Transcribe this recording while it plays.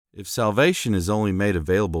If salvation is only made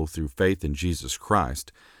available through faith in Jesus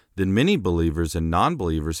Christ, then many believers and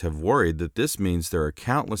non-believers have worried that this means there are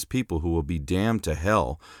countless people who will be damned to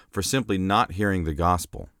hell for simply not hearing the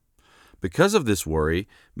gospel. Because of this worry,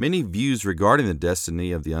 many views regarding the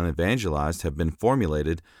destiny of the unevangelized have been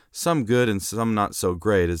formulated, some good and some not so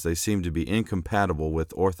great, as they seem to be incompatible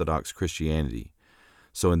with Orthodox Christianity.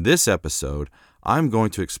 So in this episode, I'm going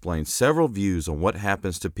to explain several views on what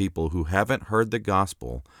happens to people who haven't heard the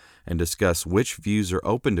gospel and discuss which views are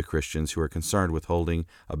open to Christians who are concerned with holding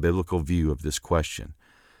a biblical view of this question.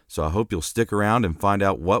 So I hope you'll stick around and find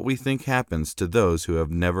out what we think happens to those who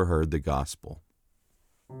have never heard the gospel.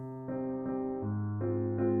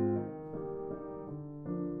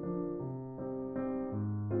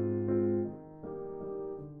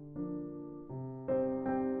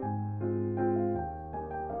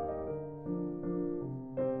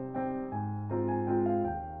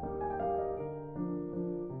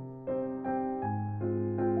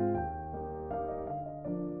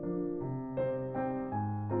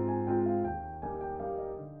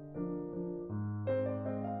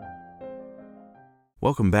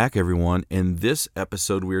 Welcome back, everyone. In this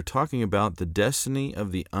episode, we are talking about the destiny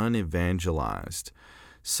of the unevangelized.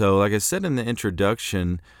 So, like I said in the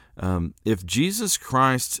introduction, if Jesus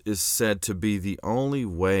Christ is said to be the only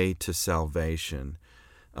way to salvation,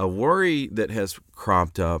 a worry that has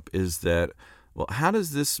cropped up is that, well, how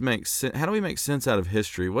does this make sense? How do we make sense out of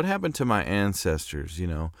history? What happened to my ancestors?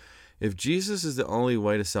 If Jesus is the only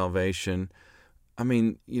way to salvation,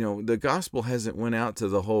 the gospel hasn't went out to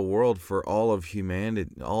the whole world for all of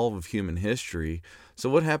humanity, all of human history. So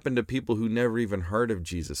what happened to people who never even heard of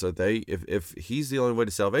Jesus? Are they, if he's the only way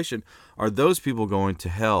to salvation, are those people going to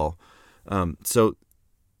hell? So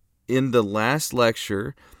in the last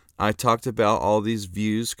lecture, I talked about all these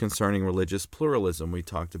views concerning religious pluralism. We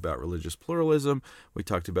talked about religious pluralism, we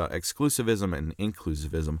talked about exclusivism and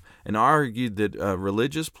inclusivism, and I argued that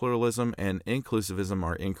religious pluralism and inclusivism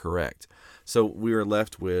are incorrect. So we were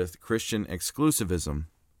left with Christian exclusivism.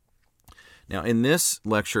 Now, in this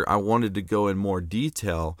lecture, I wanted to go in more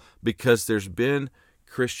detail because there's been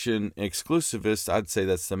Christian exclusivists. I'd say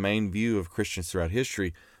that's the main view of Christians throughout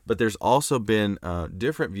history. But there's also been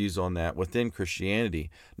different views on that within Christianity.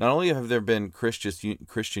 Not only have there been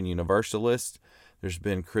Christian universalists, there's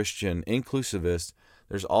been Christian inclusivists.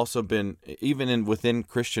 There's also been, even within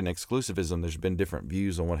Christian exclusivism, there's been different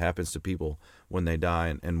views on what happens to people when they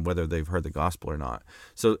die and whether they've heard the gospel or not.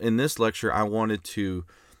 So in this lecture, I wanted to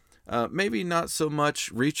maybe not so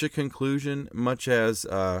much reach a conclusion, much as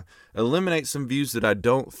eliminate some views that I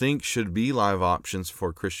don't think should be live options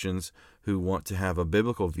for Christians who want to have a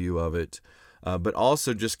biblical view of it, but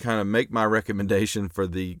also just kind of make my recommendation for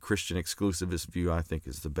the Christian exclusivist view I think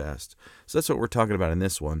is the best. So that's what we're talking about in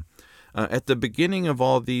this one. At the beginning of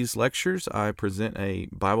all these lectures, I present a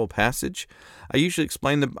Bible passage. I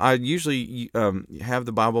usually have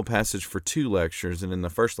the Bible passage for 2 lectures, and in the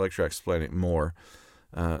first lecture I explain it more.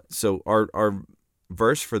 So our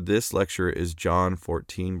verse for this lecture is John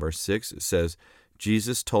 14, verse 6. It says,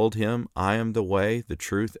 Jesus told him, I am the way, the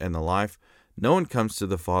truth, and the life. No one comes to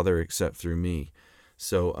the Father except through me.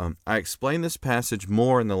 So I explained this passage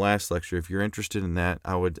more in the last lecture. If you're interested in that,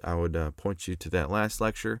 I would point you to that last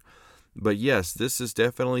lecture. But yes, this is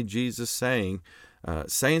definitely Jesus saying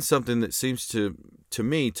something that seems to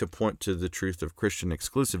me to point to the truth of Christian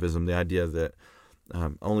exclusivism, the idea that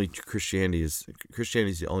only Christianity is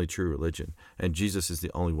the only true religion, and Jesus is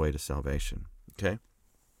the only way to salvation. Okay.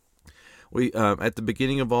 We at the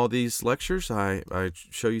beginning of all these lectures, I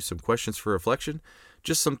show you some questions for reflection,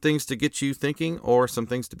 just some things to get you thinking or some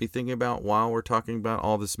things to be thinking about while we're talking about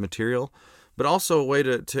all this material, but also a way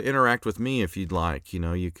to interact with me if you'd like.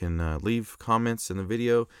 You can leave comments in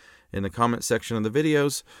the comment section of the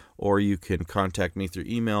videos, or you can contact me through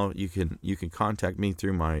email. You can contact me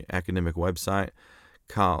through my academic website,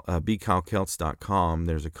 bkylekelts.com.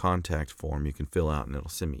 There's a contact form you can fill out, and it'll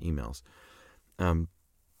send me emails.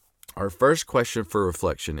 Our first question for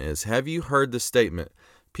reflection is, have you heard the statement,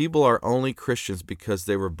 people are only Christians because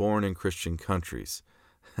they were born in Christian countries?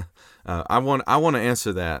 I want to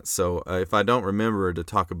answer that. So if I don't remember to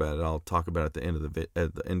talk about it, I'll talk about it at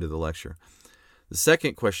the end of the lecture. The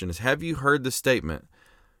second question is, have you heard the statement,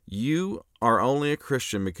 you are only a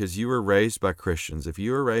Christian because you were raised by Christians? If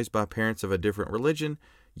you were raised by parents of a different religion,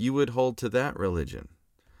 you would hold to that religion.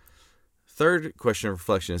 Third question of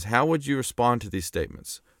reflection is, how would you respond to these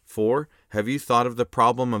statements? 4, have you thought of the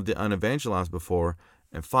problem of the unevangelized before?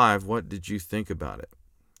 And 5, what did you think about it?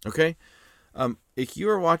 Okay, if you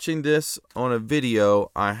are watching this on a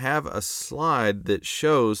video, I have a slide that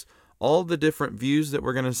shows all the different views that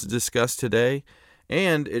we're going to discuss today,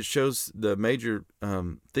 And it shows the major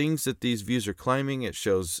things that these views are claiming. It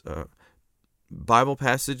shows Bible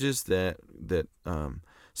passages that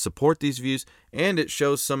support these views, and it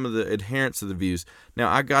shows some of the adherents of the views. Now,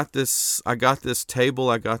 I got this table,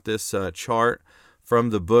 I got this chart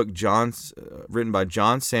from the book written by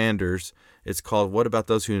John Sanders. It's called "What About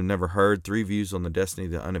Those Who Have Never Heard? 3 Views on the Destiny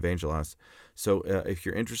of the Unevangelized." So if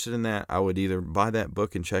you're interested in that, I would either buy that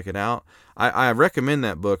book and check it out. I recommend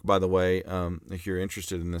that book, by the way, if you're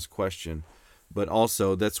interested in this question. But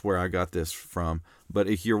also, that's where I got this from. But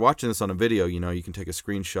if you're watching this on a video, you can take a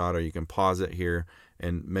screenshot or you can pause it here,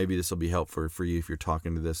 and maybe this will be helpful for you if you're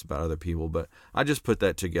talking to this about other people. But I just put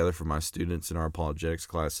that together for my students in our apologetics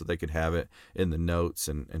class so they could have it in the notes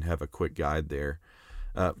and have a quick guide there.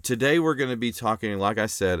 Today we're going to be talking, like I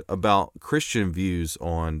said, about Christian views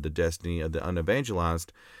on the destiny of the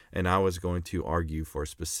unevangelized, and I was going to argue for a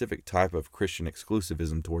specific type of Christian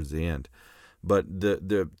exclusivism towards the end. But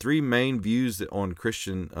the 3 main views on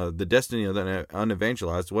Christian, the destiny of the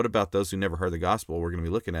unevangelized, what about those who never heard the gospel, we're going to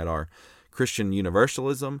be looking at are Christian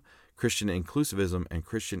universalism, Christian inclusivism, and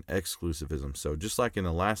Christian exclusivism. So just like in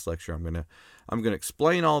the last lecture, I'm going to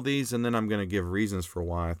explain all these, and then I'm going to give reasons for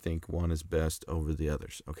why I think one is best over the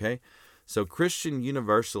others. Okay? So Christian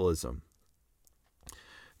universalism.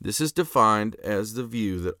 This is defined as the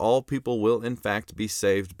view that all people will in fact be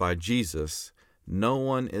saved by Jesus. No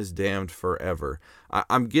one is damned forever.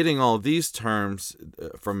 I'm getting all these terms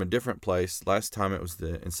from a different place. Last time it was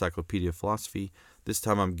the Encyclopedia of Philosophy. This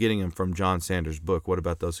time I'm getting them from John Sanders' book, What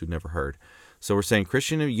About Those Who Never Heard? So we're saying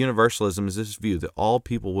Christian universalism is this view that all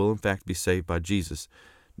people will in fact be saved by Jesus.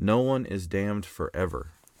 No one is damned forever.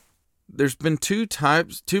 There's been two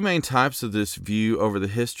main types of this view over the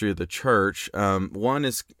history of the church. One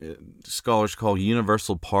is scholars call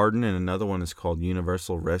universal pardon, and another one is called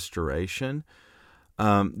universal restoration.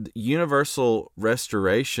 Universal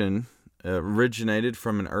restoration originated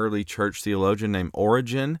from an early church theologian named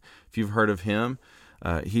Origen. If you've heard of him,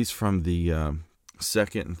 he's from the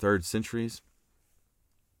 2nd and 3rd centuries.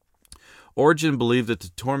 Origen believed that the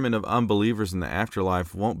torment of unbelievers in the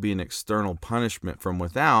afterlife won't be an external punishment from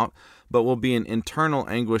without, but will be an internal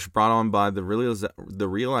anguish brought on by the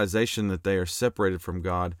realization that they are separated from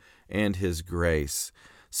God and His grace.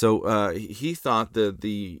 So he thought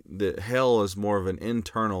that hell is more of an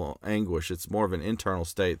internal anguish. It's more of an internal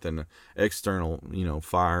state than an external,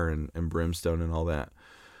 fire and brimstone and all that.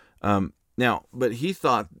 But he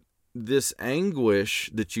thought this anguish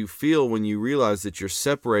that you feel when you realize that you're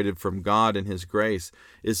separated from God and His grace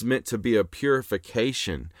is meant to be a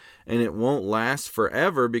purification, and it won't last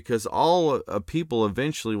forever because all people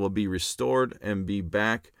eventually will be restored and be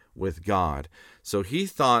back with God. So he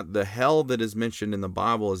thought the hell that is mentioned in the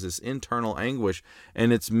Bible is this internal anguish,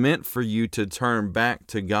 and it's meant for you to turn back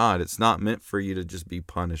to God. It's not meant for you to just be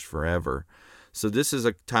punished forever. So this is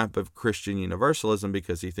a type of Christian universalism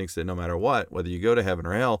because he thinks that no matter what, whether you go to heaven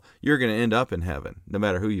or hell, you're going to end up in heaven, no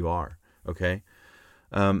matter who you are. Okay?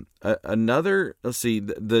 The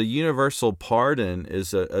universal pardon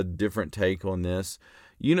is a different take on this.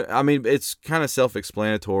 It's kind of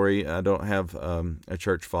self-explanatory. I don't have a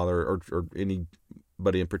church father or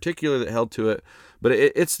anybody in particular that held to it, but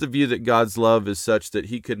it's the view that God's love is such that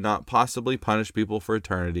He could not possibly punish people for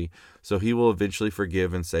eternity, so He will eventually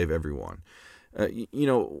forgive and save everyone.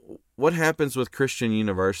 What happens with Christian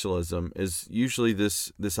universalism is usually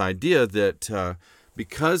this idea that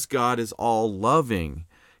because God is all loving,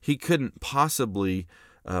 He couldn't possibly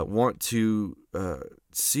want to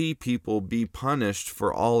see people be punished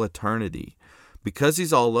for all eternity. Because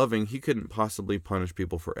He's all loving, He couldn't possibly punish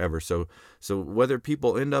people forever. So whether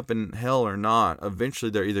people end up in hell or not, eventually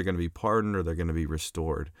they're either going to be pardoned or they're going to be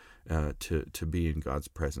restored to be in God's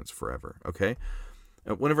presence forever. Okay?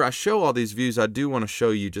 Whenever I show all these views, I do want to show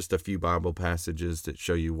you just a few Bible passages that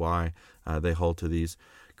show you why they hold to these.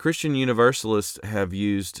 Christian universalists have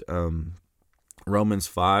used Romans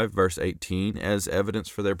 5, verse 18 as evidence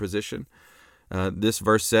for their position. This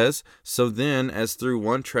verse says, "So then, as through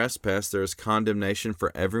one trespass there is condemnation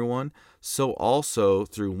for everyone, so also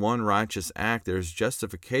through one righteous act there is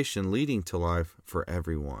justification leading to life for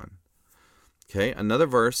everyone." Okay, another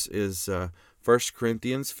verse is 1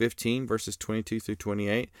 Corinthians 15, verses 22 through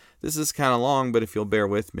 28. This is kind of long, but if you'll bear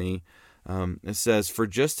with me, it says, "For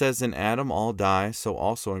just as in Adam all die, so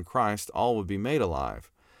also in Christ all will be made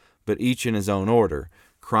alive, but each in his own order.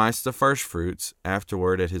 Christ the firstfruits,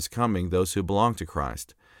 afterward at His coming those who belong to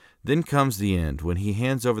Christ. Then comes the end, when He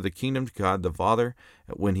hands over the kingdom to God the Father,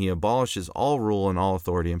 when He abolishes all rule and all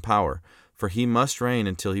authority and power. For He must reign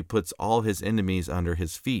until He puts all His enemies under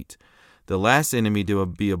His feet. The last enemy to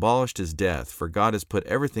be abolished is death, for God has put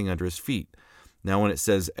everything under His feet. Now, when it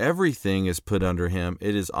says everything is put under him,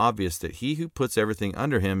 it is obvious that he who puts everything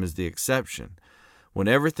under him is the exception. When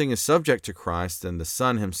everything is subject to Christ, then the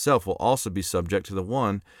Son himself will also be subject to the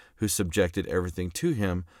one who subjected everything to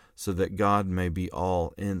him, so that God may be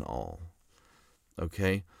all in all.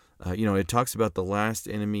 Okay? It talks about the last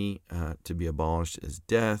enemy to be abolished is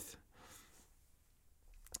death.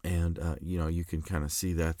 And, you can kind of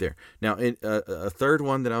see that there. Now, a third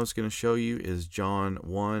one that I was going to show you is John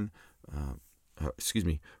 1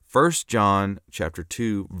 John chapter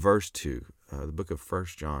 2, verse 2. The book of 1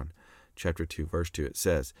 John chapter 2, verse 2. It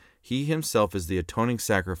says, He himself is the atoning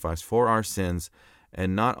sacrifice for our sins,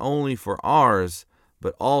 and not only for ours,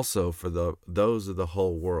 but also for those of the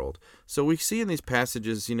whole world. So we see in these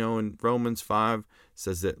passages, in Romans 5,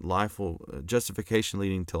 says that justification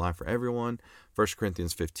leading to life for everyone. 1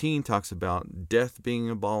 Corinthians 15 talks about death being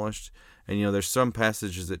abolished. And, there's some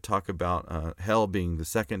passages that talk about hell being the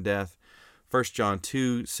second death. 1 John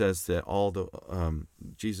 2 says that all the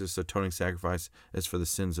Jesus' atoning sacrifice is for the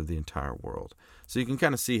sins of the entire world. So you can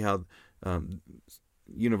kind of see how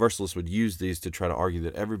Universalists would use these to try to argue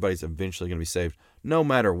that everybody's eventually going to be saved, no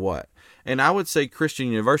matter what. And I would say Christian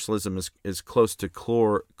Universalism is close to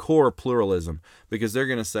core pluralism, because they're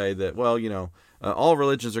going to say that, all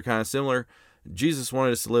religions are kind of similar. Jesus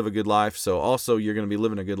wanted us to live a good life, so also you're going to be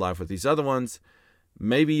living a good life with these other ones.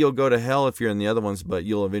 Maybe you'll go to hell if you're in the other ones, but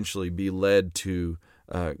you'll eventually be led to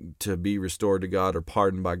be restored to God or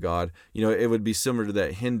pardoned by God. It would be similar to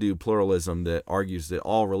that Hindu pluralism that argues that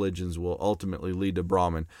all religions will ultimately lead to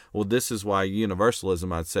Brahman. Well, this is why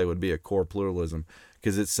Universalism, I'd say, would be a core pluralism,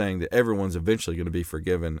 because it's saying that everyone's eventually going to be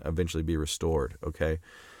forgiven, eventually be restored, okay?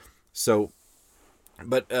 So,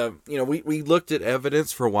 but, we looked at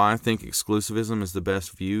evidence for why I think exclusivism is the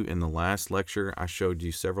best view in the last lecture. I showed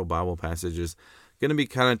you several Bible passages. Going to be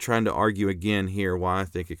kind of trying to argue again here why I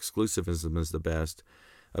think exclusivism is the best.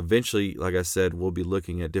 Eventually, like I said, we'll be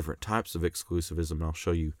looking at different types of exclusivism, and I'll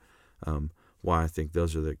show you why I think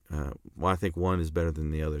why I think one is better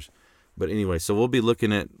than the others. But anyway, so we'll be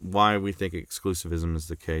looking at why we think exclusivism is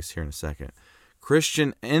the case here in a second.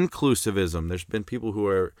 Christian inclusivism. There's been people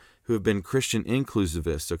who have been Christian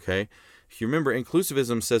inclusivists. Okay, if you remember,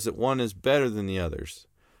 inclusivism says that one is better than the others.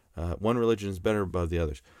 One religion is better above the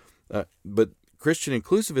others. But Christian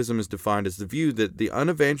inclusivism is defined as the view that the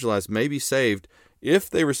unevangelized may be saved if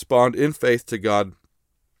they respond in faith to God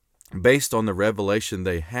based on the revelation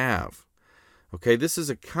they have. Okay, this is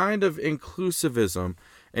a kind of inclusivism,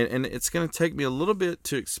 and it's going to take me a little bit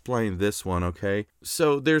to explain this one, okay?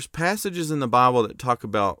 So there's passages in the Bible that talk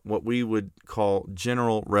about what we would call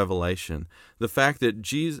general revelation. The fact that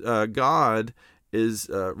God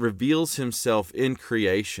reveals himself in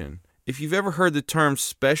creation. If you've ever heard the term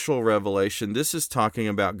special revelation, this is talking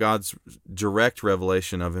about God's direct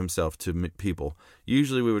revelation of himself to people.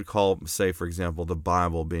 Usually we would call, say, for example, the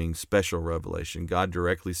Bible being special revelation, God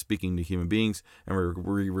directly speaking to human beings, and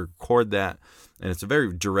we record that, and it's a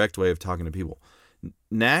very direct way of talking to people.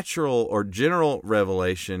 Natural or general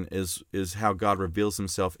revelation is how God reveals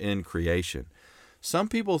himself in creation. Some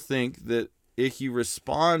people think that if you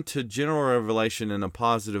respond to general revelation in a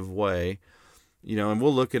positive way, and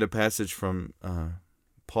we'll look at a passage from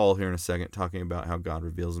Paul here in a second, talking about how God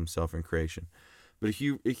reveals himself in creation. But if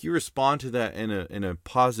you respond to that in a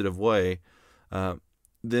positive way,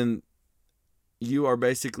 then you are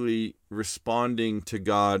basically responding to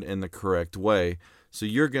God in the correct way. So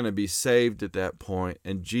you're going to be saved at that point,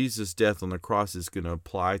 and Jesus' death on the cross is going to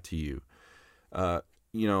apply to you.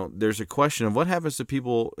 There's a question of what happens to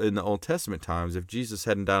people in the Old Testament times if Jesus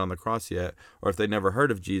hadn't died on the cross yet, or if they never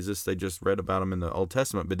heard of Jesus, they just read about him in the Old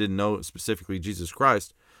Testament, but didn't know specifically Jesus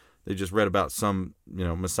Christ. They just read about some,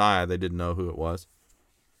 Messiah. They didn't know who it was.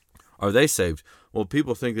 Are they saved? Well,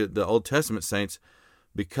 people think that the Old Testament saints,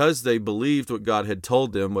 because they believed what God had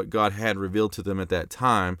told them, what God had revealed to them at that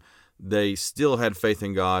time, they still had faith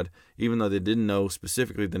in God. Even though they didn't know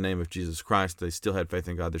specifically the name of Jesus Christ, they still had faith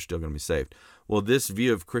in God. They're still going to be saved. Well, this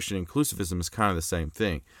view of Christian inclusivism is kind of the same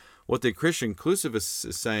thing. What the Christian inclusivist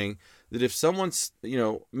is saying, that if someone's,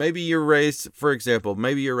 maybe you're raised, for example,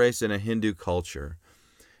 maybe you're raised in a Hindu culture,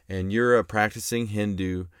 and you're a practicing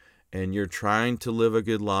Hindu, and you're trying to live a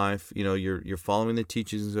good life. You're following the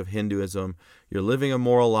teachings of Hinduism. You're living a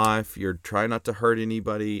moral life. You're trying not to hurt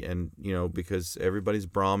anybody, and because everybody's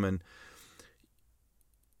Brahmin.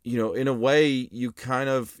 In a way,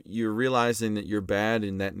 you're realizing that you're bad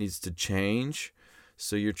and that needs to change.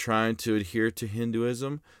 So you're trying to adhere to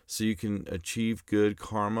Hinduism so you can achieve good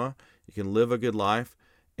karma. You can live a good life.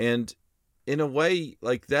 And in a way,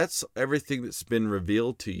 like, that's everything that's been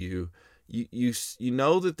revealed to you. you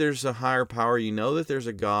know that there's a higher power. You know that there's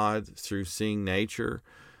a God through seeing nature.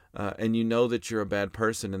 And you know that you're a bad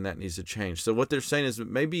person and that needs to change. So what they're saying is that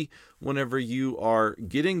maybe whenever you are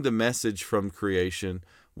getting the message from creation,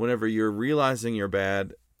 whenever you're realizing you're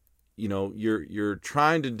bad, you're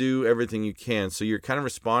trying to do everything you can. So you're kind of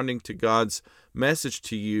responding to God's message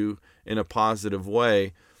to you in a positive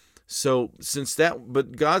way. So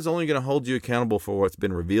but God's only going to hold you accountable for what's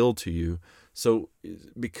been revealed to you. So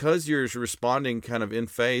because you're responding kind of in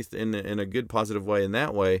faith in a good positive way in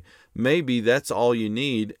that way, maybe that's all you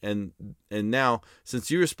need. And now,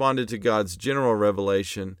 since you responded to God's general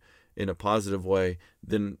revelation in a positive way,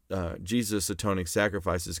 then Jesus' atoning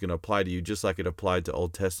sacrifice is going to apply to you just like it applied to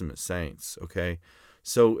Old Testament saints, okay?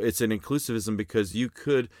 So it's an inclusivism because you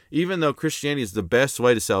could, even though Christianity is the best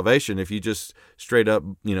way to salvation, if you just straight up,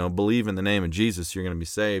 believe in the name of Jesus, you're going to be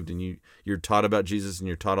saved, and you're taught about Jesus and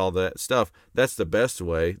you're taught all that stuff. That's the best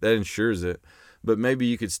way. That ensures it. But maybe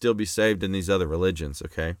you could still be saved in these other religions,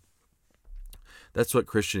 okay? That's what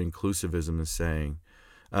Christian inclusivism is saying.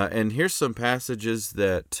 And here's some passages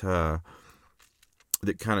that kind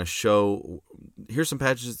of show, here's some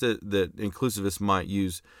passages that inclusivists might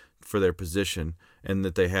use for their position and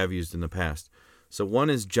that they have used in the past. So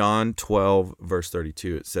one is John 12, verse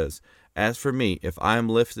 32. It says, "As for me, if I am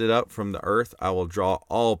lifted up from the earth, I will draw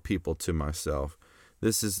all people to myself."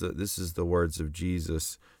 This is the words of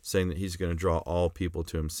Jesus saying that he's going to draw all people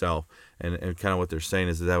to himself. And kind of what they're saying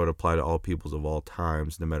is that would apply to all peoples of all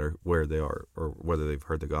times, no matter where they are or whether they've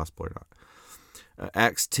heard the gospel or not.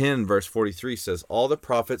 Acts 10, verse 43 says, "All the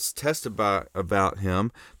prophets testify about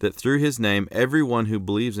him, that through his name everyone who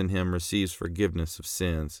believes in him receives forgiveness of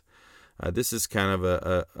sins." This is kind of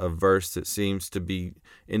a verse that seems to be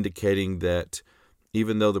indicating that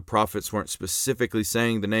even though the prophets weren't specifically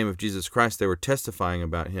saying the name of Jesus Christ, they were testifying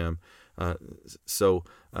about him. Kind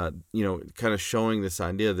of showing this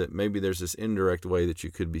idea that maybe there's this indirect way that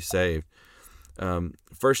you could be saved.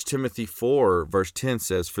 1 Timothy 4, verse 10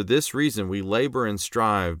 says, "For this reason we labor and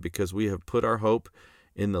strive, because we have put our hope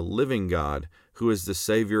in the living God, who is the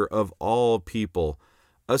Savior of all people,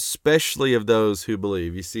 especially of those who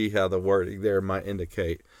believe." You see how the wording there might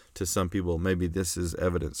indicate to some people maybe this is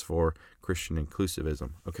evidence for Christian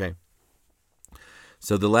inclusivism. Okay.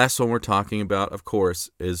 So the last one we're talking about, of course,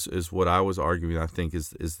 is what I was arguing I think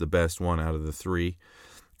is the best one out of the three.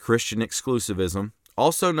 Christian exclusivism,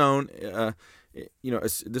 also known,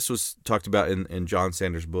 this was talked about in John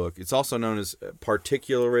Sanders' book. It's also known as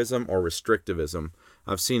particularism or restrictivism.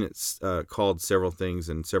 I've seen it called several things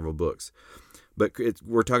in several books. But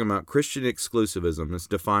we're talking about Christian exclusivism. It's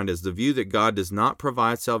defined as the view that God does not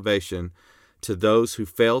provide salvation to those who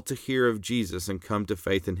fail to hear of Jesus and come to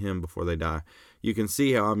faith in him before they die. You can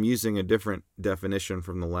see how I'm using a different definition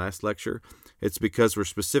from the last lecture. It's because we're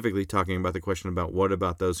specifically talking about the question about what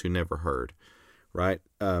about those who never heard, right?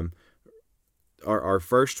 Our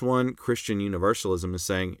first one, Christian universalism, is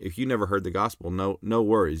saying if you never heard the gospel, no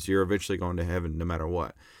worries. You're eventually going to heaven no matter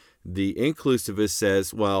what. The inclusivist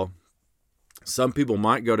says, well, some people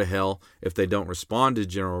might go to hell if they don't respond to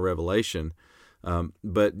general revelation,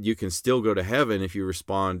 but you can still go to heaven if you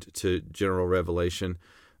respond to general revelation.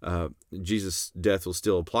 Jesus' death will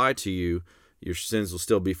still apply to you. Your sins will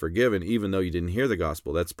still be forgiven, even though you didn't hear the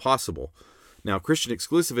gospel. That's possible. Now, Christian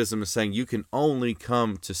exclusivism is saying you can only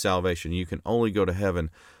come to salvation. You can only go to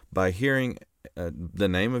heaven by hearing the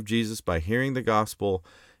name of Jesus, by hearing the gospel,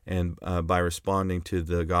 and by responding to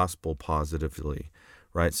the gospel positively.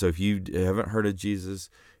 Right? So if you haven't heard of Jesus,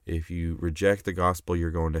 if you reject the gospel,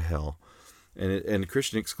 you're going to hell. And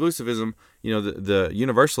Christian exclusivism, the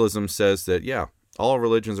universalism says that, yeah, all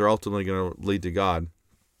religions are ultimately going to lead to God.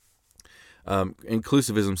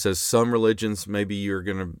 Inclusivism says some religions, maybe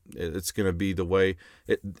it's going to be the way.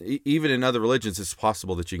 Even in other religions, it's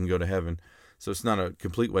possible that you can go to heaven. So it's not a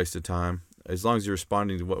complete waste of time. As long as you're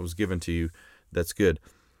responding to what was given to you, that's good.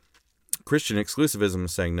 Christian exclusivism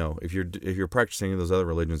is saying no. If you're practicing those other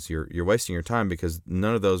religions, you're wasting your time because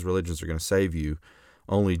none of those religions are going to save you.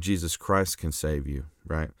 Only Jesus Christ can save you,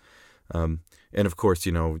 right? And of course,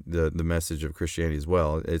 the message of Christianity as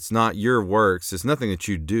well. It's not your works. It's nothing that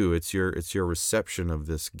you do. It's your reception of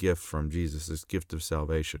this gift from Jesus, this gift of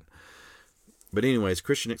salvation. But anyways,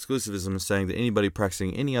 Christian exclusivism is saying that anybody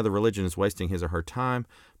practicing any other religion is wasting his or her time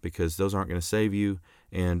because those aren't going to save you.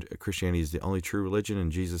 And Christianity is the only true religion,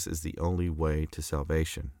 and Jesus is the only way to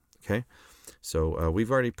salvation. Okay? So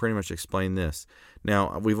we've already pretty much explained this.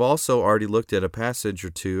 Now, we've also already looked at a passage or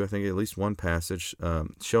two, I think at least one passage,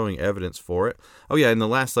 showing evidence for it. Oh yeah, in the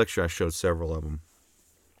last lecture I showed several of them.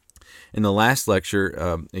 In the last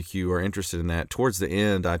lecture, if you are interested in that, towards the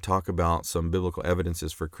end, I talk about some biblical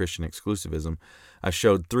evidences for Christian exclusivism. I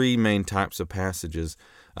showed three main types of passages.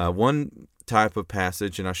 One type of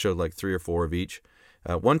passage, and I showed like three or four of each.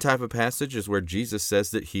 One type of passage is where Jesus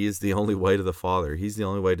says that he is the only way to the Father. He's the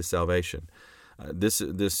only way to salvation. This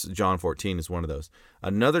John 14 is one of those.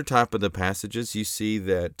 Another type of the passages, you see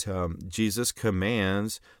that Jesus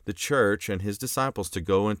commands the church and his disciples to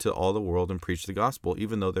go into all the world and preach the gospel,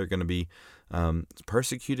 even though they're going to be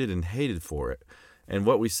persecuted and hated for it. And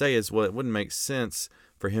what we say is, well, it wouldn't make sense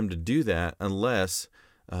for him to do that unless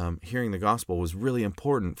hearing the gospel was really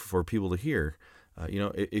important for people to hear.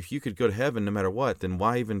 If you could go to heaven no matter what, then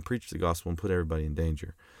why even preach the gospel and put everybody in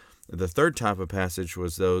danger? The third type of passage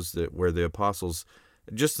was those where the apostles,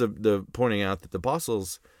 just the pointing out that the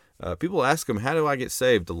apostles, people ask them, how do I get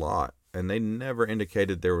saved, a lot, and they never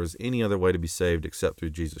indicated there was any other way to be saved except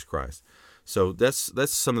through Jesus Christ. So that's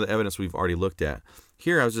some of the evidence we've already looked at.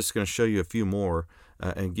 Here I was just going to show you a few more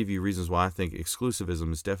and give you reasons why I think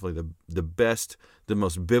exclusivism is definitely the best, the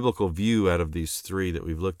most biblical view out of these three that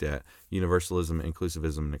we've looked at: universalism,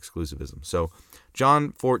 inclusivism, and exclusivism. So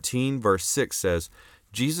John 14 verse 6 says,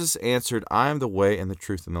 Jesus answered, I am the way and the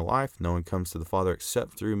truth and the life. No one comes to the Father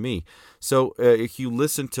except through me. So if you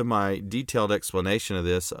listen to my detailed explanation of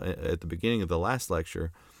this at the beginning of the last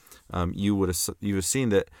lecture, you would have seen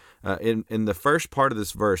that in the first part of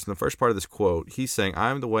this verse, in the first part of this quote, he's saying, I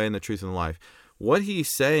am the way and the truth and the life. What he's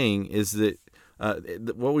saying is that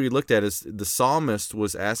what we looked at is the psalmist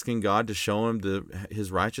was asking God to show him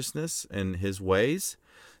his righteousness and his ways.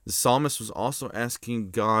 The psalmist was also asking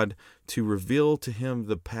God to reveal to him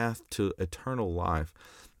the path to eternal life.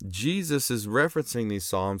 Jesus is referencing these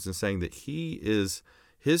psalms and saying that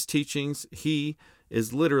his teachings, he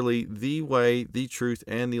is literally the way, the truth,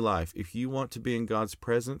 and the life. If you want to be in God's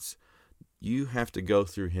presence, you have to go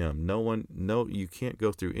through him. You can't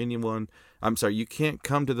go through anyone. You can't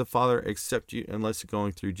come to the Father unless you're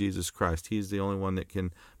going through Jesus Christ. He's the only one that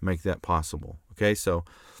can make that possible. Okay, so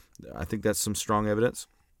I think that's some strong evidence.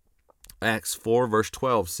 Acts 4 verse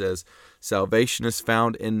 12 says, salvation is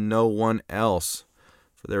found in no one else,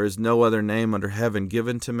 for there is no other name under heaven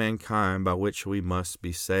given to mankind by which we must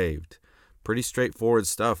be saved. Pretty straightforward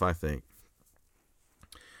stuff, I think.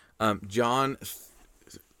 John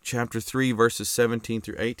chapter 3 verses 17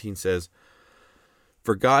 through 18 says,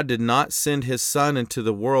 for God did not send his Son into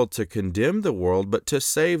the world to condemn the world, but to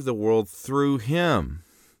save the world through him.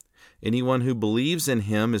 Anyone who believes in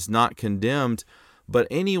him is not condemned, but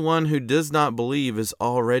anyone who does not believe is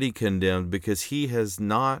already condemned because he has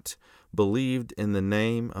not believed in the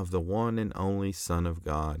name of the one and only Son of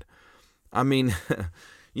God. I mean,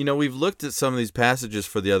 we've looked at some of these passages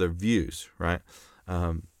for the other views, right?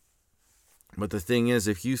 But the thing is,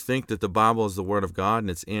 if you think that the Bible is the Word of God and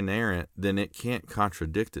it's inerrant, then it can't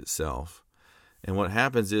contradict itself. And what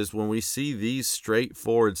happens is when we see these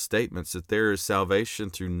straightforward statements that there is salvation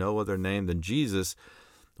through no other name than Jesus,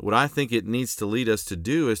 what I think it needs to lead us to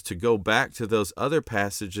do is to go back to those other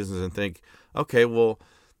passages and think, okay, well,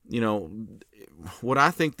 what I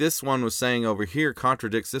think this one was saying over here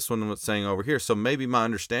contradicts this one was saying over here. So maybe my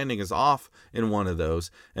understanding is off in one of those,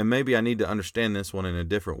 and maybe I need to understand this one in a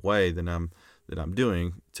different way than I'm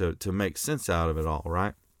doing to make sense out of it all,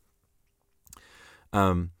 right?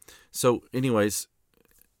 So anyways,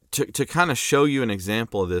 to kind of show you an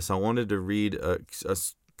example of this, I wanted to read a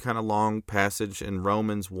kind of long passage in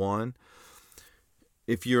Romans 1.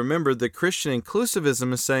 If you remember, the Christian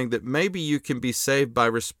inclusivism is saying that maybe you can be saved by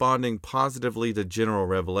responding positively to general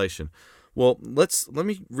revelation. Well, let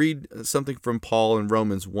me read something from Paul in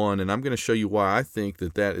Romans 1, and I'm going to show you why I think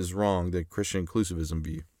that is wrong, the Christian inclusivism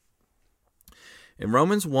view. In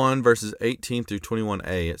Romans 1, verses 18 through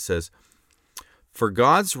 21a, it says, for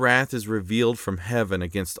God's wrath is revealed from heaven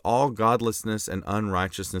against all godlessness and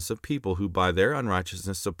unrighteousness of people who by their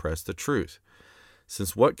unrighteousness suppress the truth.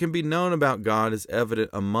 Since what can be known about God is evident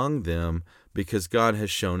among them because God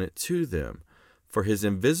has shown it to them. For his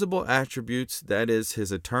invisible attributes, that is,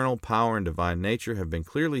 his eternal power and divine nature, have been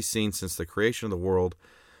clearly seen since the creation of the world,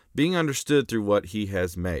 being understood through what he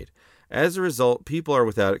has made. As a result, people are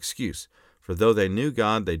without excuse, for though they knew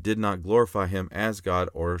God, they did not glorify him as God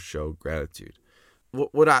or show gratitude.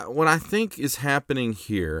 What I think is happening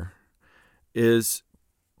here is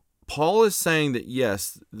Paul is saying that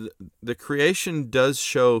yes, the creation does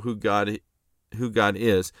show who God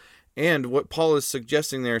is, and what Paul is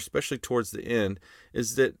suggesting there, especially towards the end,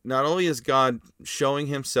 is that not only is God showing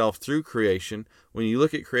himself through creation. When you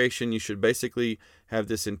look at creation, you should basically have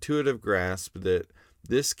this intuitive grasp that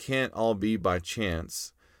this can't all be by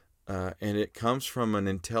chance, and it comes from an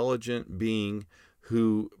intelligent being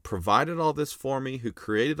who provided all this for me, who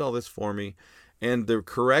created all this for me. And the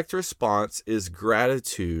correct response is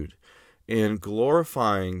gratitude and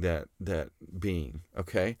glorifying that being,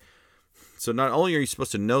 okay? So not only are you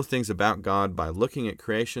supposed to know things about God by looking at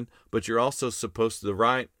creation, but you're also supposed to, the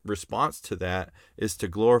right response to that is to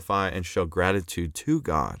glorify and show gratitude to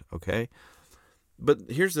God, okay? But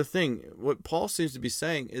here's the thing. What Paul seems to be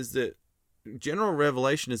saying is that general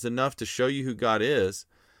revelation is enough to show you who God is,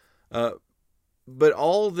 but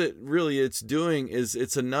all that really it's doing is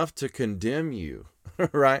it's enough to condemn you,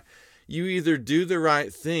 right? You either do the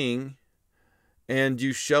right thing and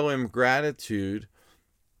you show him gratitude,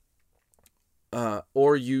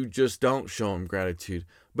 or you just don't show him gratitude.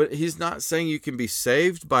 But he's not saying you can be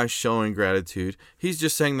saved by showing gratitude. He's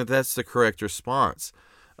just saying that that's the correct response.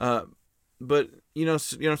 But you know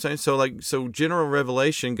what I'm saying? So general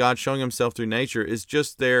revelation, God showing himself through nature, is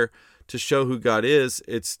just there to show who God is.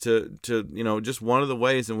 It's to just one of the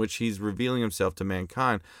ways in which he's revealing himself to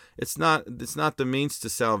mankind. It's not the means to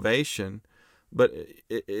salvation, but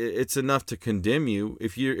it's enough to condemn you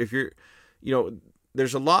if you're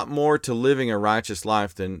there's a lot more to living a righteous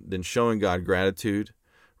life than showing God gratitude,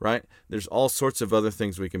 right? There's all sorts of other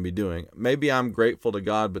things we can be doing. Maybe I'm grateful to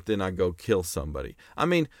God, but then I go kill somebody. I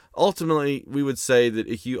mean, ultimately, we would say that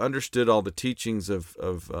if you understood all the teachings of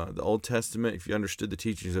the Old Testament, if you understood the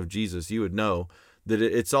teachings of Jesus, you would know that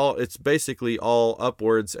it's basically all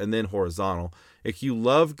upwards and then horizontal. If you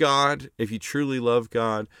love God, if you truly love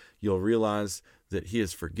God, you'll realize that he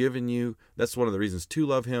has forgiven you. That's one of the reasons to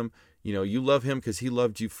love him. You love him because he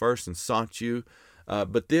loved you first and sought you.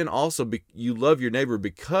 But then also you love your neighbor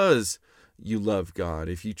because you love God.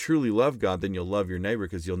 If you truly love God, then you'll love your neighbor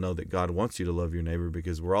because you'll know that God wants you to love your neighbor,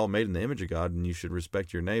 because we're all made in the image of God, and you should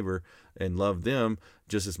respect your neighbor and love them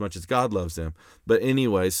just as much as God loves them. But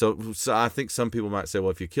anyway, so I think some people might say, well,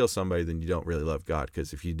 if you kill somebody, then you don't really love God,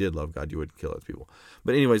 because if you did love God, you wouldn't kill other people.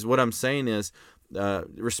 But anyways, what I'm saying is,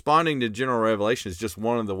 responding to general revelation is just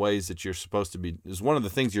one of the ways that you're supposed to be, is one of the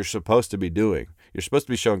things you're supposed to be doing. You're supposed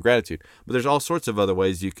to be showing gratitude, but there's all sorts of other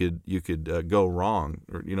ways you could go wrong,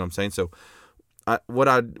 or, you know what I'm saying? So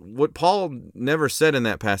what Paul never said in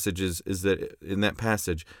that passage is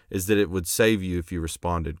that it would save you if you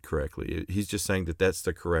responded correctly. He's just saying that that's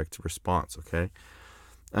the correct response, okay?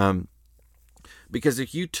 Because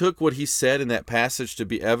if you took what he said in that passage to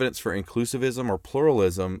be evidence for inclusivism or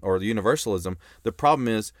pluralism or universalism, the problem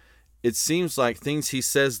is it seems like things he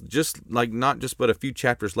says not just but a few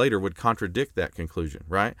chapters later would contradict that conclusion,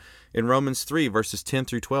 right? In Romans 3, verses 10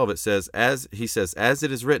 through 12, it says, as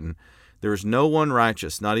it is written, there is no one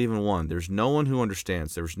righteous, not even one. There's no one who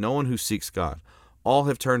understands. There is no one who seeks God. All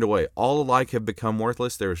have turned away. All alike have become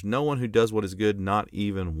worthless. There is no one who does what is good, not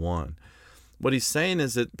even one. What he's saying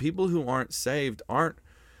is that people who aren't saved aren't,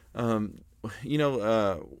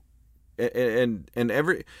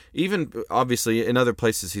 even obviously in other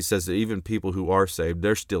places he says that even people who are saved,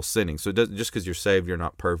 they're still sinning. So just because you're saved, you're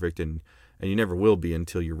not perfect, and you never will be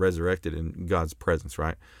until you're resurrected in God's presence,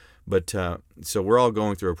 right? But so we're all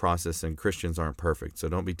going through a process, and Christians aren't perfect. So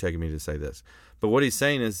don't be taking me to say this. But what he's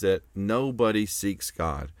saying is that nobody seeks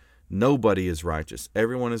God. Nobody is righteous.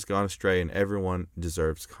 Everyone has gone astray, and everyone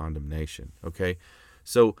deserves condemnation. Okay?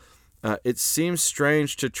 So it seems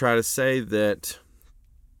strange to try to say that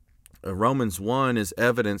Romans 1 is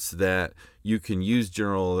evidence that you can use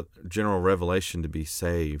general revelation to be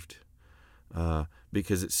saved,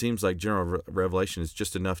 because it seems like general revelation is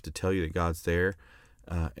just enough to tell you that God's there,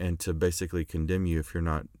 and to basically condemn you if you're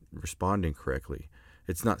not responding correctly.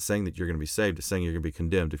 It's not saying that you're going to be saved. It's saying you're going to be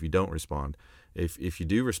condemned if you don't respond. If you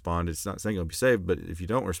do respond, it's not saying you'll be saved, but if you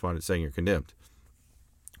don't respond, it's saying you're condemned.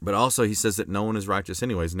 But also he says that no one is righteous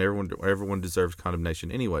anyways, and everyone deserves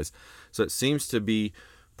condemnation anyways. So it seems to be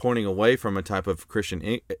pointing away from a type of Christian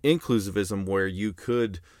inclusivism where you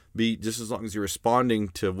could be, just as long as you're responding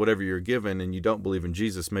to whatever you're given and you don't believe in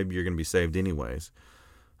Jesus, maybe you're going to be saved anyways.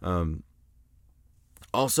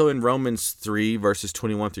 Also in Romans 3, verses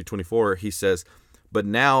 21 through 24, he says, but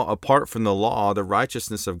now, apart from the law, the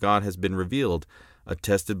righteousness of God has been revealed,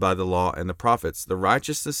 attested by the law and the prophets. The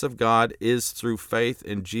righteousness of God is through faith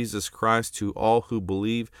in Jesus Christ to all who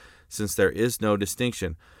believe, since there is no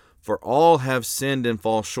distinction. For all have sinned and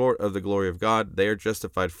fall short of the glory of God. They are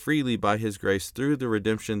justified freely by his grace through the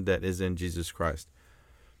redemption that is in Jesus Christ.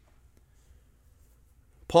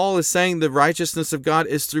 Paul is saying the righteousness of God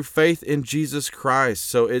is through faith in Jesus Christ.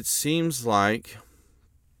 So it seems like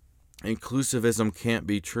inclusivism can't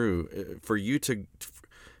be true. For you to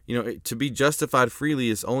be justified freely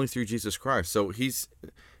is only through Jesus Christ. So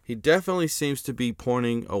he definitely seems to be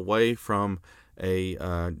pointing away from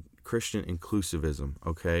a Christian inclusivism,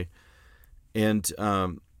 okay? And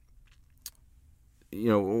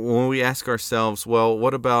when we ask ourselves, well,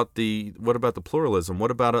 what about the pluralism?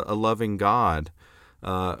 What about a loving God?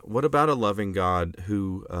 What about a loving God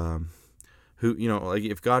who like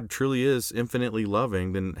if God truly is infinitely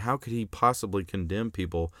loving, then how could He possibly condemn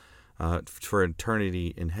people for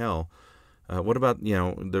eternity in hell? What about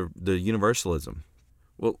the universalism?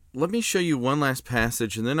 Well, let me show you one last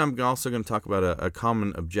passage, and then I'm also going to talk about a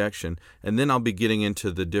common objection, and then I'll be getting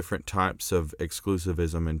into the different types of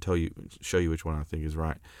exclusivism and show you which one I think is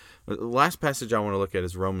right. The last passage I want to look at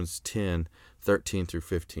is Romans 10:13 through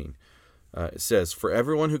 15. It says, "For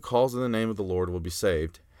everyone who calls in the name of the Lord will be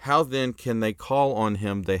saved. How then can they call on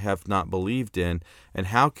Him they have not believed in? And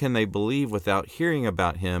how can they believe without hearing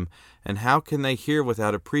about Him? And how can they hear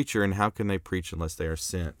without a preacher? And how can they preach unless they are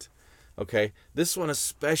sent?" Okay, this one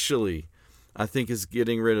especially, I think, is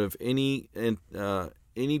getting rid of any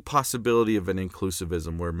possibility of an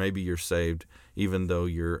inclusivism where maybe you're saved even though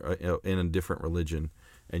you're in a different religion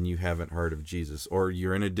and you haven't heard of Jesus, or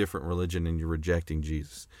you're in a different religion and you're rejecting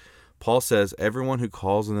Jesus. Paul says, "Everyone who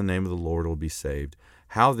calls in the name of the Lord will be saved.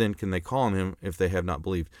 How then can they call on Him if they have not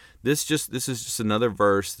believed?" This is just another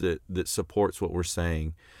verse that supports what we're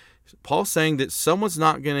saying. Paul's saying that someone's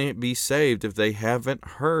not going to be saved if they haven't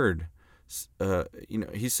heard.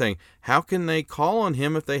 He's saying, how can they call on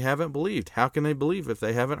Him if they haven't believed? How can they believe if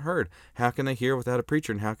they haven't heard? How can they hear without a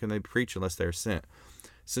preacher? And how can they preach unless they are sent?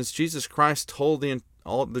 Since Jesus Christ told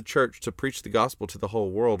all the church to preach the gospel to the whole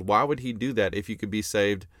world, why would He do that if you could be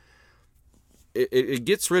saved? It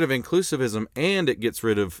gets rid of inclusivism and it gets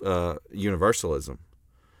rid of universalism.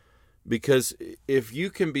 Because if you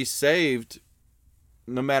can be saved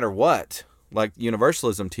no matter what, like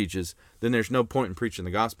universalism teaches, then there's no point in preaching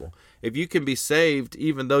the gospel. If you can be saved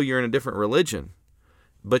even though you're in a different religion,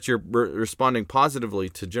 but you're responding positively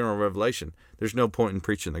to general revelation, there's no point in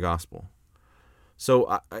preaching the gospel.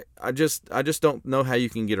 So I just don't know how you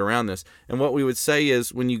can get around this. And what we would say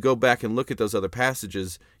is, when you go back and look at those other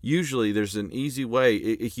passages, usually there's an easy way.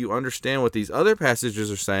 If you understand what these other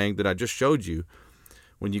passages are saying that I just showed you,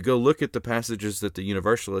 when you go look at the passages that the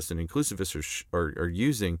universalists and inclusivists are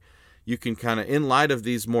using, you can kind of, in light of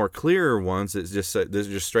these more clearer ones that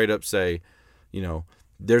just straight up say,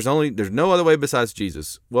 there's no other way besides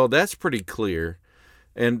Jesus. Well, that's pretty clear.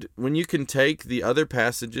 And when you can take the other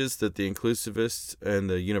passages that the inclusivists and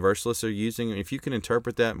the universalists are using, if you can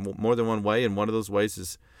interpret that more than one way, and one of those ways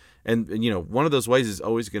is, one of those ways is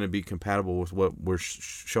always going to be compatible with what we're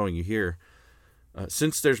showing you here.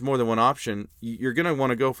 Since there's more than one option, you're going to want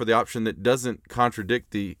to go for the option that doesn't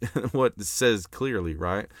contradict what it says clearly,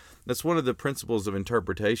 right? That's one of the principles of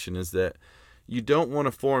interpretation, is that you don't want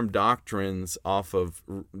to form doctrines off of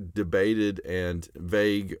debated and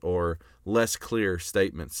vague or less clear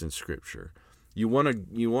statements in Scripture. You want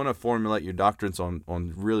to formulate your doctrines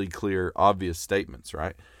on really clear, obvious statements,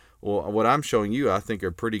 right? Well, what I'm showing you, I think,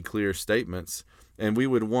 are pretty clear statements, and we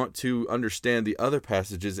would want to understand the other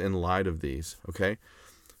passages in light of these, okay?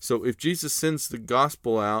 So if Jesus sends the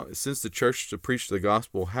gospel out, sends the church to preach the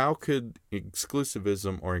gospel, how could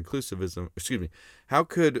universalism or inclusivism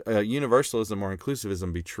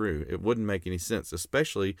be true? It wouldn't make any sense,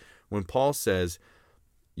 especially when Paul says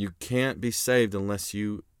you can't be saved unless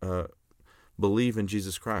you believe in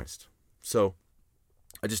Jesus Christ. So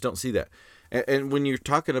I just don't see that. And when you're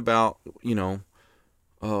talking about, the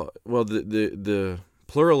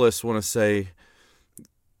pluralists want to say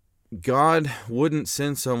God wouldn't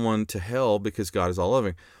send someone to hell because God is all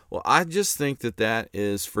loving. Well, I just think that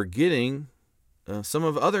is forgetting some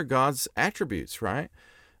of other God's attributes, right?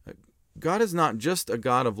 God is not just a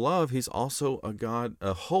God of love. He's also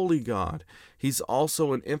a holy God. He's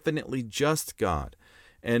also an infinitely just God.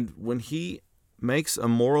 And when He makes a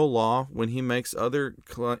moral law, when He makes other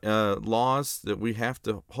laws that we have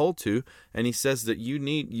to hold to, and He says that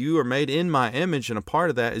you are made in my image, and a part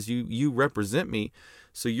of that is you represent me.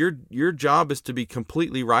 So your job is to be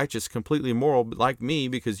completely righteous, completely moral, like me,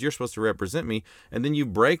 because you're supposed to represent me. And then you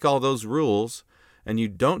break all those rules and you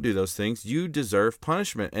don't do those things, you deserve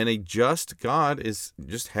punishment. And a just God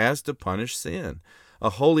just has to punish sin. A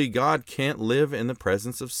holy God can't live in the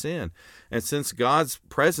presence of sin. And since God's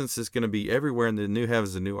presence is going to be everywhere in the new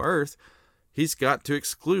heavens and new earth, He's got to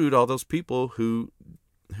exclude all those people who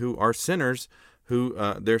are sinners, who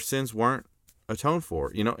their sins weren't atoned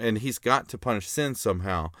for, and He's got to punish sin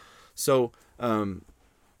somehow. So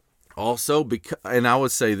also, and I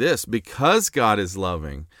would say this, because God is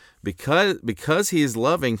loving, because He is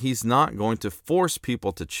loving, He's not going to force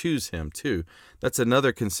people to choose Him too. That's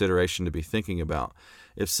another consideration to be thinking about.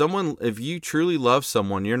 If you truly love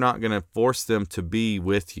someone, you're not going to force them to be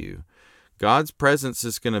with you. God's presence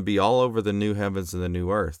is going to be all over the new heavens and the new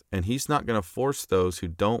earth, and he's not going to force those who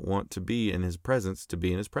don't want to be in his presence to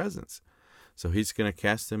be in his presence. So he's going to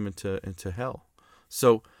cast them into hell.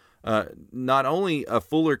 So not only a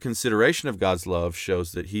fuller consideration of God's love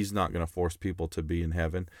shows that he's not going to force people to be in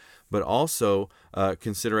heaven, but also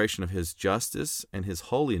consideration of his justice and his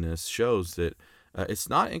holiness shows that it's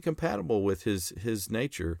not incompatible with his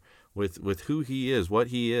nature, with who he is, what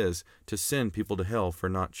he is, to send people to hell for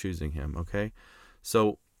not choosing him. Okay,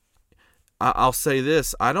 so I'll say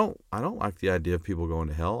this: I don't like the idea of people going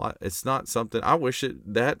to hell. It's not something I wish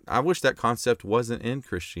that concept wasn't in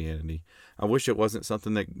Christianity. I wish it wasn't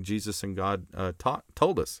something that Jesus and God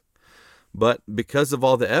told us. But because of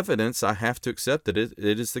all the evidence, I have to accept that it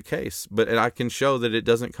is the case. But I can show that it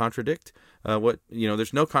doesn't contradict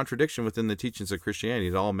there's no contradiction within the teachings of Christianity.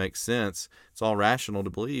 It all makes sense. It's all rational to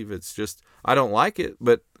believe. It's just, I don't like it,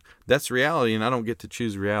 but that's reality, and I don't get to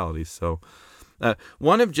choose reality. So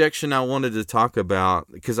one objection I wanted to talk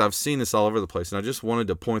about, because I've seen this all over the place, and I just wanted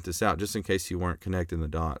to point this out just in case you weren't connecting the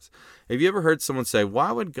dots. Have you ever heard someone say,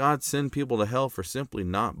 why would God send people to hell for simply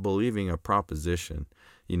not believing a proposition?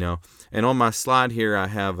 And on my slide here, I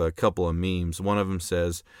have a couple of memes. One of them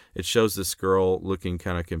says, it shows this girl looking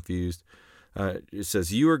kind of confused. It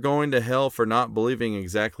says, you are going to hell for not believing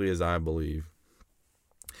exactly as I believe.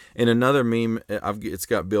 In another meme, it's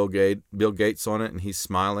got Bill Gates on it, and he's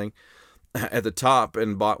smiling. At the top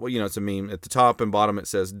and bottom, it's a meme. At the top and bottom, it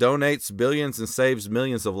says, donates billions and saves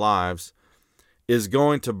millions of lives, is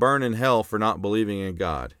going to burn in hell for not believing in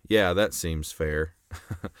God. Yeah, that seems fair.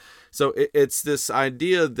 So it's this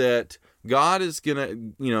idea that God is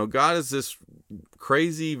God is this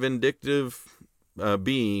crazy, vindictive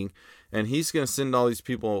being, and he's going to send all these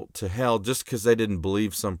people to hell just because they didn't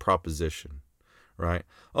believe some proposition, right?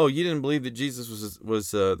 Oh, you didn't believe that Jesus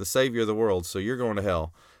was the Savior of the world, so you're going to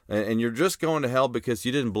hell. And you're just going to hell because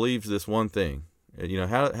you didn't believe this one thing.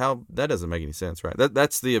 How that doesn't make any sense, right?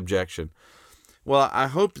 That's the objection. Well, I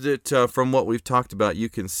hope that from what we've talked about, you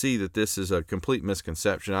can see that this is a complete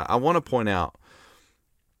misconception. I want to point out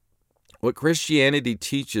what Christianity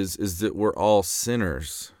teaches is that we're all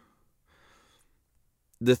sinners.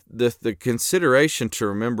 The consideration to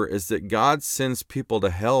remember is that God sends people to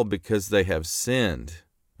hell because they have sinned,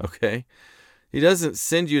 okay? He doesn't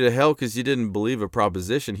send you to hell because you didn't believe a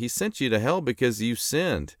proposition. He sent you to hell because you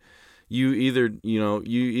sinned. You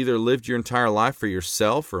either lived your entire life for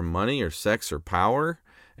yourself or money or sex or power,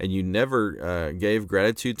 and you never gave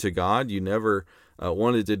gratitude to God. You never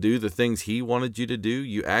wanted to do the things he wanted you to do.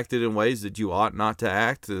 You acted in ways that you ought not to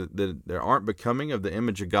act, that aren't becoming of the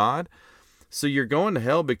image of God. So you're going to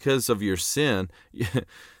hell because of your sin.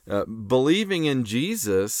 Believing in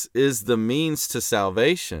Jesus is the means to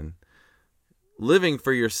salvation. Living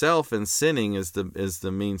for yourself and sinning is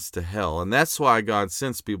the means to hell. And that's why God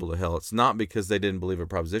sends people to hell. It's not because they didn't believe in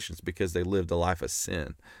propositions, it's because they lived a life of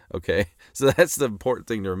sin. Okay? So that's the important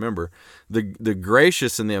thing to remember. The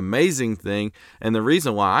gracious and the amazing thing, and the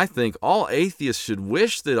reason why I think all atheists should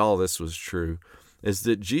wish that all this was true, is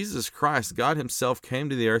that Jesus Christ, God himself, came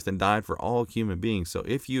to the earth and died for all human beings. So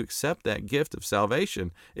if you accept that gift of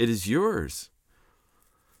salvation, it is yours.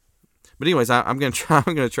 But anyways, I'm going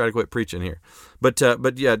to try to quit preaching here. But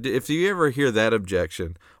yeah, if you ever hear that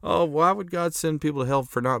objection, oh, why would God send people to hell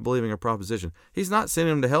for not believing a proposition? He's not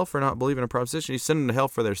sending them to hell for not believing a proposition. He's sending them to hell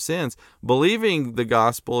for their sins. Believing the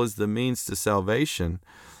gospel is the means to salvation.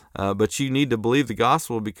 But you need to believe the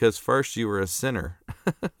gospel because first you were a sinner.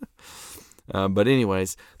 But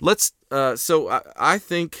anyways, let's. So I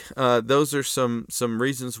think those are some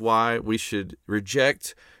reasons why we should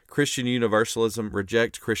reject Christian universalism,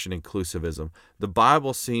 reject Christian inclusivism. The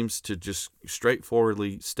Bible seems to just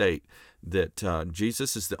straightforwardly state that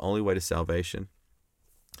Jesus is the only way to salvation.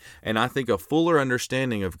 And I think a fuller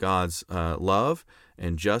understanding of God's love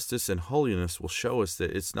and justice and holiness will show us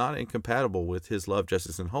that it's not incompatible with his love,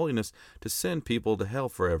 justice, and holiness to send people to hell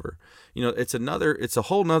forever. It's a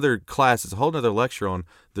whole nother class, it's a whole nother lecture on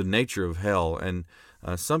the nature of hell. And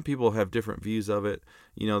some people have different views of it.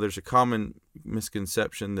 There's a common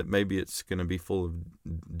misconception that maybe it's going to be full of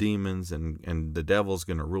demons and the devil's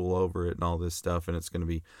going to rule over it and all this stuff, and it's going to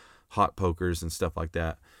be hot pokers and stuff like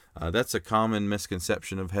that. That's a common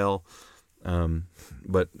misconception of hell,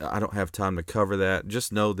 but I don't have time to cover that.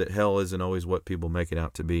 Just know that hell isn't always what people make it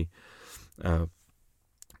out to be.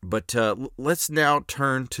 But let's now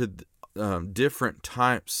turn to different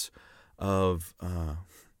types of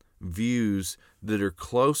views that are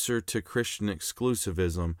closer to Christian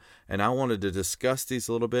exclusivism, and I wanted to discuss these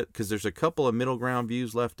a little bit because there's a couple of middle ground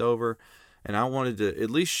views left over, and I wanted to at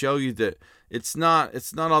least show you that it's not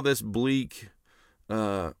all this bleak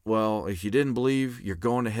well, if you didn't believe, you're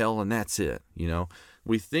going to hell and that's it.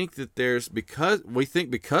 We think that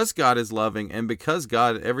because God is loving and because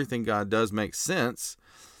everything God does makes sense,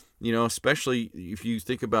 especially if you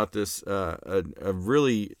think about this, a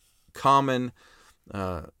really common,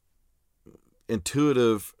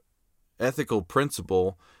 intuitive, ethical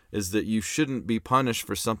principle is that you shouldn't be punished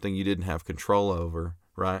for something you didn't have control over,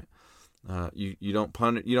 right? You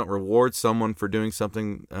don't reward someone for doing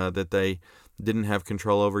something that they didn't have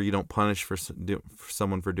control over. You don't punish for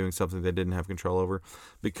someone for doing something they didn't have control over.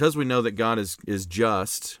 Because we know that God is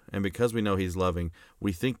just, and because we know He's loving,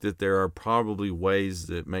 we think that there are probably ways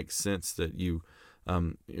that make sense that you,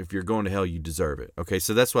 if you're going to hell, you deserve it. Okay,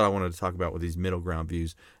 so that's what I wanted to talk about with these middle ground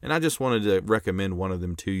views, and I just wanted to recommend one of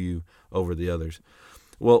them to you over the others.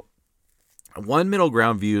 Well, one middle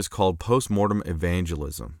ground view is called postmortem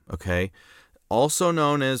evangelism, okay? Also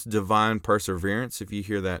known as divine perseverance, if you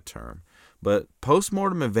hear that term. But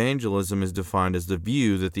postmortem evangelism is defined as the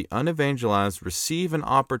view that the unevangelized receive an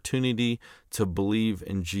opportunity to believe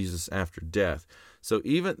in Jesus after death. So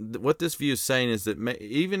even what this view is saying is that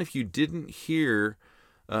even if you didn't hear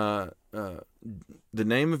the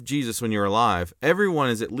name of Jesus when you're alive, everyone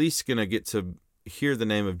is at least going to get to hear the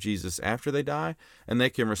name of Jesus after they die, and they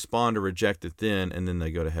can respond or reject it then, and then they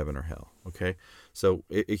go to heaven or hell. Okay, so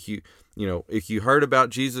if you heard about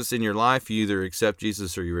Jesus in your life, you either accept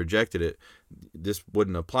Jesus or you rejected it. This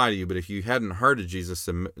wouldn't apply to you, but if you hadn't heard of Jesus,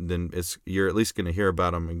 then you're at least going to hear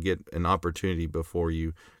about him and get an opportunity before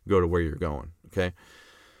you go to where you're going. Okay.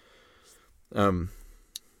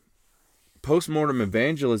 Postmortem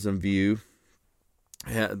evangelism view.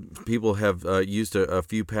 People have used a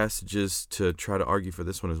few passages to try to argue for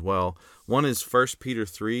this one as well. One is 1 Peter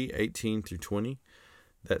 3:18-20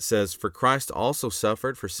 that says, "For Christ also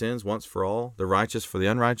suffered for sins once for all, the righteous for the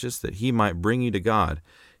unrighteous, that he might bring you to God.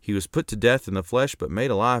 He was put to death in the flesh, but made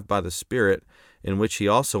alive by the Spirit, in which he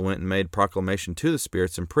also went and made proclamation to the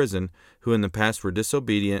spirits in prison, who in the past were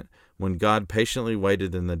disobedient, when God patiently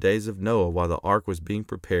waited in the days of Noah while the ark was being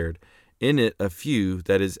prepared. In it, a few,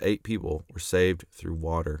 that is 8 people, were saved through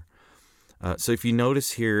water." So if you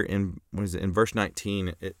notice here in verse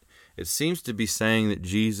 19, it seems to be saying that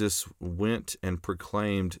Jesus went and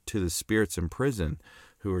proclaimed to the spirits in prison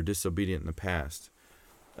who were disobedient in the past.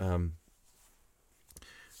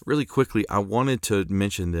 Really quickly, I wanted to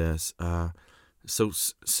mention this. So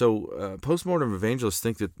postmortem evangelists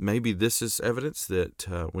think that maybe this is evidence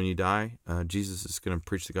that when you die, Jesus is going to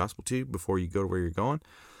preach the gospel to you before you go to where you're going.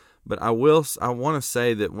 But I want to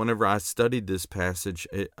say that whenever I studied this passage,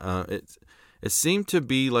 it seemed to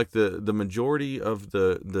be like the majority of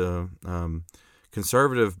the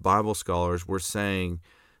conservative Bible scholars were saying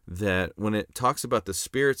that when it talks about the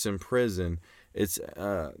spirits in prison, it's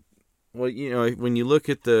when you look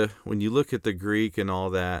at the Greek and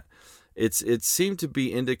all that, it seemed to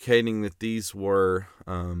be indicating that these were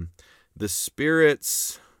the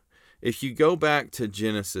spirits. If you go back to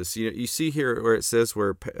Genesis, you see here where it says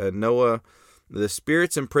where Noah, the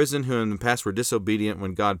spirits in prison who in the past were disobedient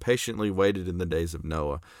when God patiently waited in the days of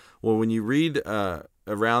Noah. Well, when you read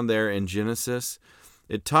around there in Genesis,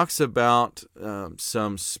 it talks about the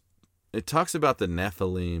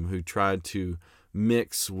Nephilim who tried to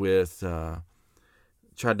mix with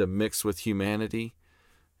humanity,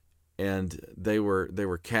 and they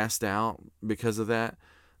were cast out because of that.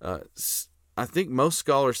 I think most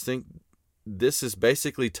scholars think this is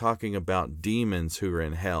basically talking about demons who are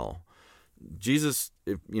in hell. Jesus,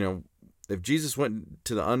 if Jesus went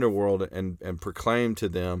to the underworld and proclaimed to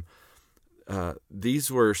them,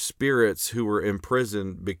 these were spirits who were in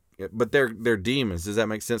prison, but they're demons. Does that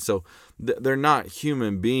make sense? So they're not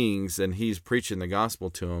human beings, and he's preaching the gospel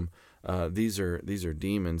to them. These are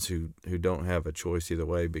demons who don't have a choice either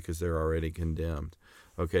way because they're already condemned.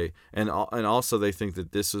 Okay, and also they think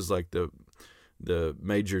that this is like the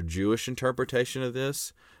major Jewish interpretation of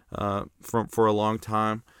this for a long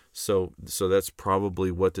time. So that's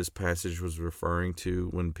probably what this passage was referring to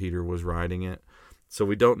when Peter was writing it. So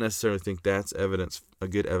we don't necessarily think that's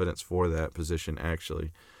good evidence for that position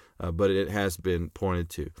actually, but it has been pointed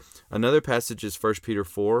to. Another passage is 1 Peter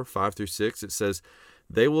 4:5-6. It says,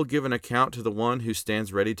 "They will give an account to the one who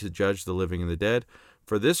stands ready to judge the living and the dead.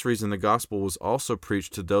 For this reason, the gospel was also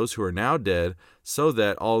preached to those who are now dead, so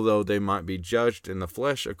that although they might be judged in the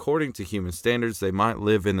flesh according to human standards, they might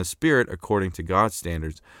live in the spirit according to God's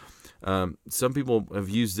standards." Some people have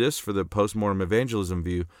used this for the postmortem evangelism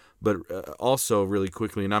view, but also really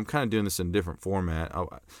quickly, and I'm kind of doing this in a different format.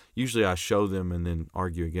 Usually I show them and then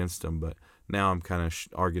argue against them, but now I'm kind of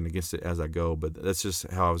arguing against it as I go, but that's just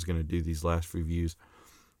how I was going to do these last few views.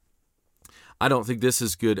 I don't think this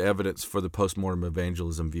is good evidence for the postmortem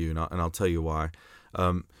evangelism view, and I'll tell you why.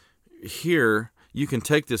 Here, you can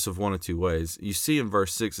take this of one of two ways. You see in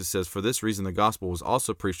verse 6, it says, "For this reason the gospel was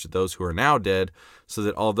also preached to those who are now dead, so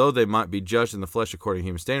that although they might be judged in the flesh according to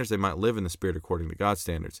human standards, they might live in the spirit according to God's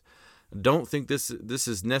standards." Don't think this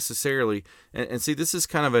is necessarily, and see, this is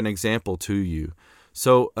kind of an example to you.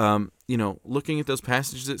 So, looking at those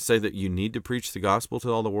passages that say that you need to preach the gospel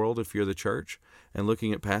to all the world if you're the church, and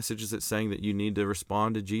looking at passages that saying that you need to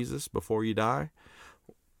respond to Jesus before you die,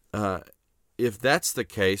 if that's the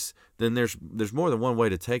case, then there's more than one way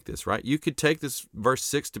to take this, right? You could take this verse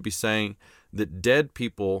 6 to be saying that dead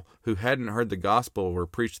people who hadn't heard the gospel were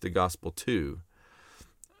preached the gospel to.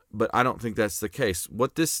 But I don't think that's the case.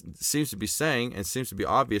 What this seems to be saying, and seems to be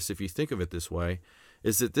obvious if you think of it this way,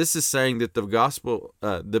 is that this is saying that the gospel,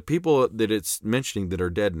 the people that it's mentioning that are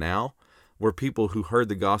dead now, were people who heard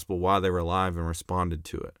the gospel while they were alive and responded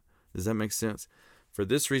to it. Does that make sense? For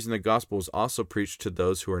this reason, the gospel was also preached to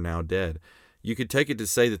those who are now dead. You could take it to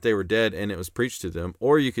say that they were dead and it was preached to them,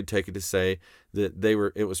 or you could take it to say that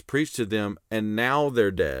it was preached to them and now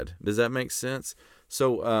they're dead. Does that make sense?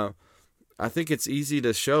 So I think it's easy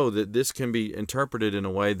to show that this can be interpreted in a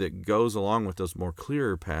way that goes along with those more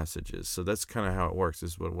clearer passages. So that's kind of how it works,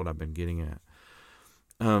 is what I've been getting at.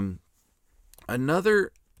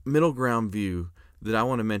 Another middle ground view that I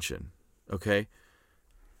want to mention, okay?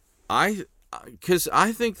 Because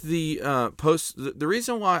I think the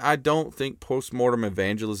reason why I don't think postmortem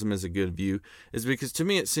evangelism is a good view is because to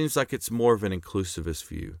me it seems like it's more of an inclusivist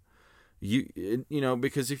view.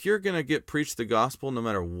 Because if you're going to get preached the gospel no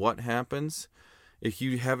matter what happens, if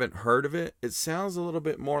you haven't heard of it, it sounds a little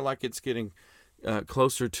bit more like it's getting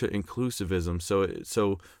closer to inclusivism.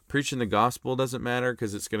 So preaching the gospel doesn't matter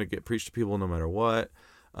because it's going to get preached to people no matter what.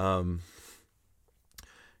 So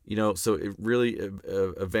it really,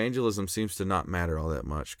 evangelism seems to not matter all that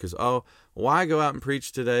much because, why go out and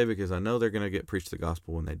preach today? Because I know they're going to get preached the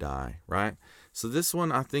gospel when they die, right? So this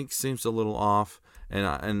one I think seems a little off.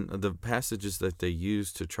 And the passages that they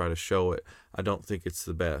use to try to show it, I don't think it's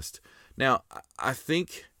the best. Now, I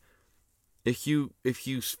think if you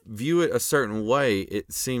view it a certain way,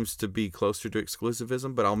 it seems to be closer to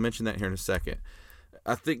exclusivism, but I'll mention that here in a second.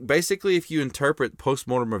 I think basically if you interpret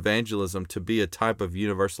postmortem evangelism to be a type of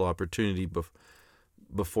universal opportunity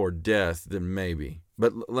before death, then maybe.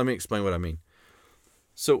 But let me explain what I mean.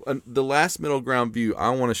 So the last middle ground view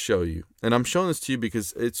I want to show you, and I'm showing this to you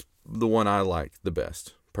because it's the one I like the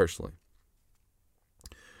best, personally.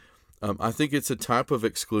 I think it's a type of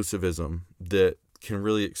exclusivism that can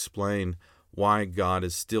really explain why God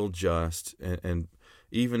is still just, and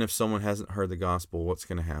even if someone hasn't heard the gospel, what's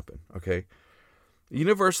going to happen, okay?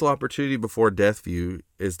 Universal opportunity before death view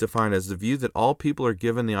is defined as the view that all people are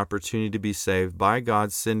given the opportunity to be saved by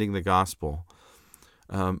God sending the gospel,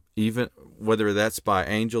 even whether that's by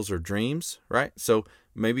angels or dreams, right? So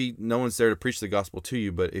maybe no one's there to preach the gospel to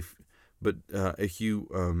you, but if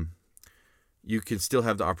you you can still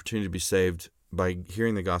have the opportunity to be saved by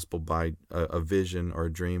hearing the gospel by a vision or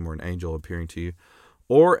a dream or an angel appearing to you,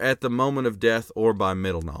 or at the moment of death, or by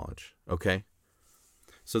middle knowledge. Okay,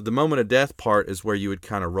 so the moment of death part is where you would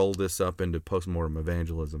kind of roll this up into postmortem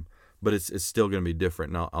evangelism, but it's still going to be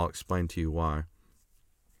different, and I'll explain to you why.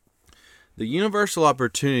 The universal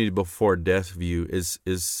opportunity before death view is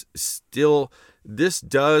still, this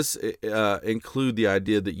does include the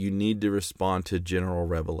idea that you need to respond to general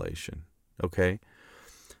revelation, okay?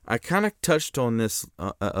 I kind of touched on this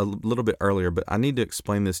a little bit earlier, but I need to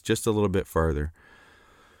explain this just a little bit further.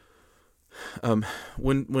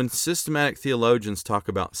 When systematic theologians talk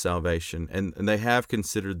about salvation, and they have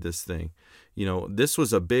considered this thing, this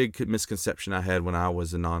was a big misconception I had when I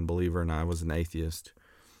was a non-believer and I was an atheist.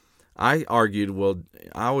 I argued,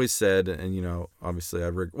 I always said, and obviously I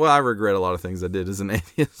regret a lot of things I did as an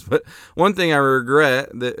atheist, but one thing I regret,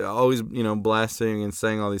 that always, blaspheming and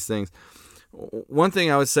saying all these things, one thing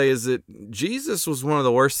I would say is that Jesus was one of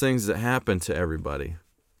the worst things that happened to everybody.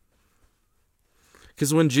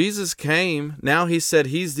 Because when Jesus came, now he said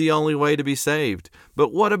he's the only way to be saved.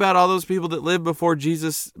 But what about all those people that lived before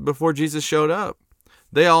Jesus showed up?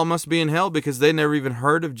 They all must be in hell because they never even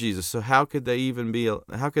heard of Jesus. So how could they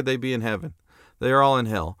be in heaven? They are all in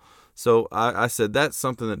hell. So I said that's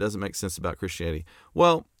something that doesn't make sense about Christianity.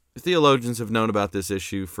 Well, theologians have known about this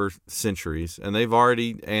issue for centuries, and they've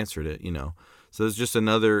already answered it, So there's just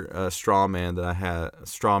another straw man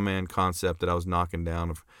concept that I was knocking down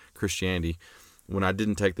of Christianity when I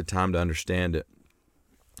didn't take the time to understand it.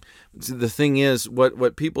 So the thing is,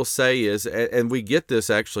 what people say is, and we get this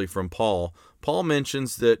actually from Paul. Paul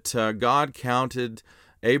mentions that God counted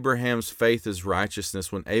Abraham's faith is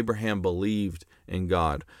righteousness when Abraham believed in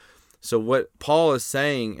God. So what Paul is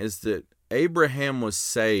saying is that Abraham was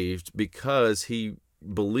saved because he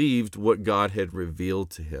believed what God had revealed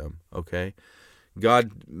to him, okay?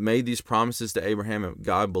 God made these promises to Abraham, and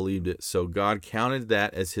God believed it. So God counted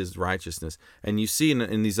that as his righteousness. And you see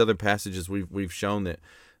in these other passages, we've shown that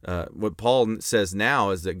what Paul says now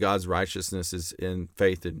is that God's righteousness is in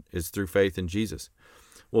faith, is through faith in Jesus.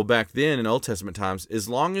 Well, back then in Old Testament times, as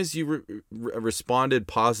long as you responded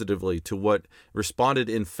positively responded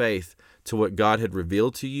in faith to what God had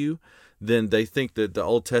revealed to you, then they think that the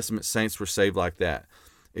Old Testament saints were saved like that.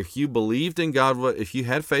 If you believed in God, if you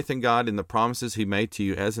had faith in God and the promises he made to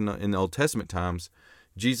you, as in the Old Testament times,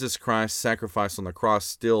 Jesus Christ's sacrifice on the cross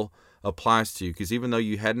still applies to you, because even though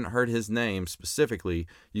you hadn't heard his name specifically,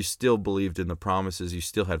 you still believed in the promises. You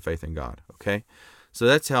still had faith in God, okay? So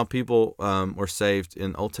that's how people were saved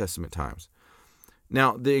in Old Testament times.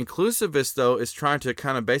 Now, the inclusivist, though, is trying to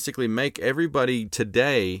kind of basically make everybody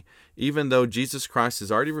today, even though Jesus Christ has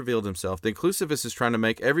already revealed himself, the inclusivist is trying to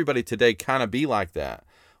make everybody today kind of be like that,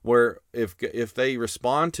 where if they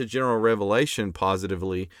respond to general revelation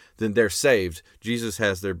positively, then they're saved. Jesus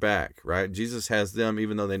has their back, right? Jesus has them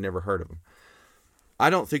even though they never heard of him. I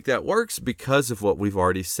don't think that works because of what we've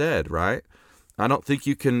already said, right? I don't think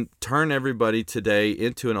you can turn everybody today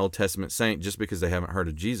into an Old Testament saint just because they haven't heard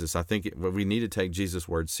of Jesus. I think we need to take Jesus'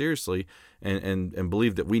 word seriously and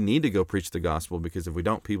believe that we need to go preach the gospel, because if we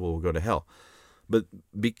don't, people will go to hell. But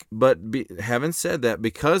having said that,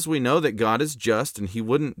 because we know that God is just and he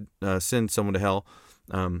wouldn't send someone to hell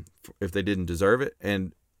if they didn't deserve it,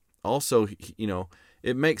 and also,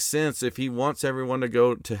 it makes sense if he wants everyone to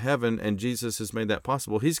go to heaven and Jesus has made that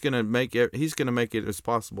possible. He's going to make it as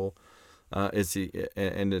possible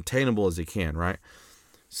and attainable as he can, right?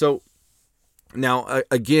 So now,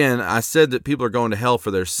 again, I said that people are going to hell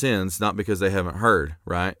for their sins, not because they haven't heard,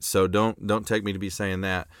 right? So don't take me to be saying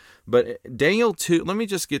that. But Daniel 2, let me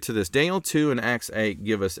just get to this. Daniel 2 and Acts 8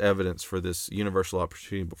 give us evidence for this universal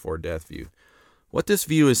opportunity before death view. What this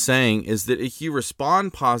view is saying is that if you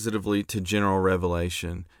respond positively to general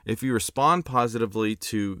revelation, if you respond positively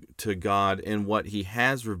to God and what he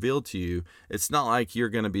has revealed to you, it's not like you're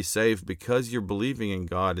going to be saved because you're believing in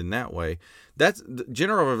God in that way. That's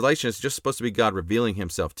general revelation is just supposed to be God revealing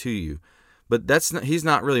himself to you. But he's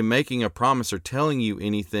not really making a promise or telling you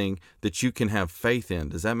anything that you can have faith in.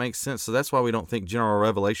 Does that make sense? So that's why we don't think general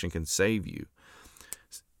revelation can save you.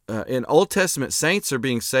 In Old Testament, saints are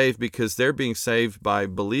being saved because they're being saved by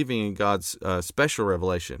believing in God's special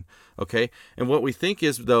revelation, okay? And what we think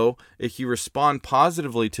is, though, if you respond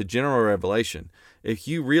positively to general revelation, if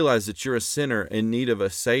you realize that you're a sinner in need of a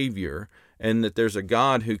Savior and that there's a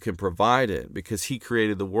God who can provide it because he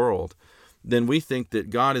created the world, then we think that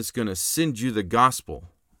God is going to send you the gospel.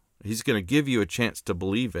 He's going to give you a chance to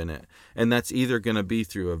believe in it. And that's either going to be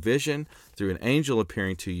through a vision, through an angel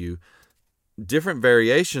appearing to you. Different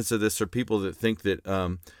variations of this are people that think that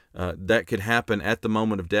that could happen at the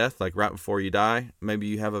moment of death, like right before you die. Maybe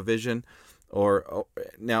you have a vision. Or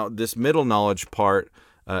now this middle knowledge part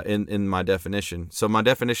in my definition. So my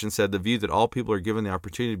definition said the view that all people are given the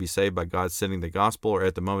opportunity to be saved by God sending the gospel, or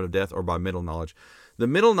at the moment of death, or by middle knowledge. The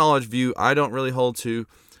middle knowledge view I don't really hold to,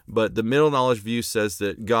 but the middle knowledge view says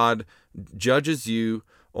that God judges you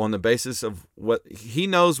on the basis of what he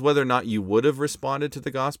knows, whether or not you would have responded to the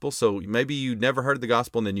gospel. So maybe you never heard the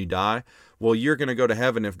gospel and then you die. Well, you're going to go to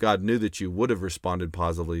heaven if God knew that you would have responded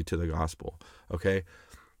positively to the gospel. Okay.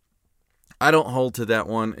 I don't hold to that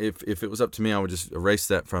one. If it was up to me, I would just erase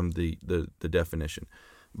that from the definition.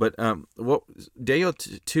 But what Daniel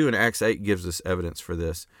 2 and Acts 8 gives us evidence for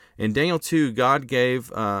this. In Daniel 2, God gave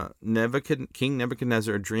King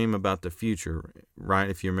Nebuchadnezzar a dream about the future, right,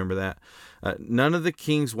 if you remember that. None of the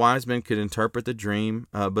king's wise men could interpret the dream,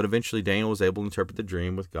 but eventually Daniel was able to interpret the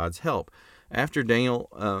dream with God's help. After Daniel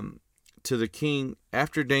told the king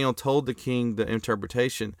the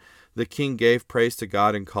interpretation, the king gave praise to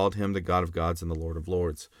God and called him the God of gods and the Lord of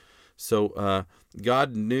lords. So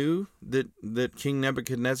God knew that King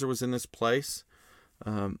Nebuchadnezzar was in this place.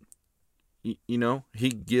 He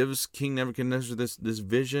gives King Nebuchadnezzar this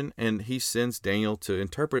vision, and he sends Daniel to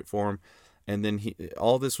interpret for him. And then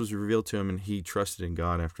all this was revealed to him, and he trusted in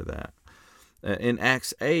God after that. In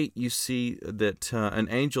Acts 8, you see that an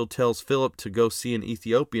angel tells Philip to go see an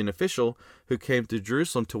Ethiopian official who came to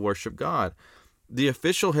Jerusalem to worship God. The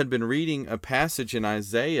official had been reading a passage in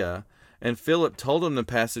Isaiah, and Philip told him the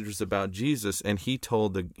passage was about Jesus, and he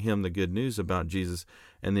told him the good news about Jesus,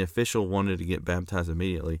 and the official wanted to get baptized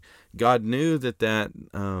immediately. God knew that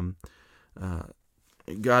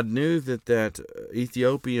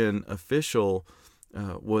Ethiopian official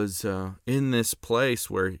was in this place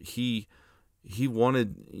where he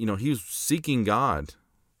wanted, he was seeking God.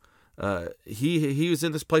 He was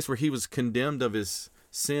in this place where he was condemned of his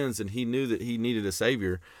sins, and he knew that he needed a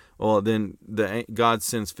Savior. Well, then God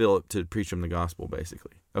sends Philip to preach him the gospel,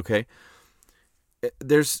 basically. Okay,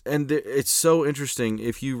 it's so interesting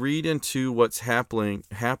if you read into what's happening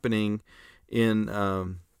in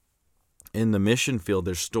the mission field.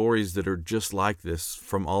 There's stories that are just like this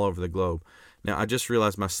from all over the globe. Now, I just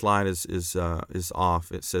realized my slide is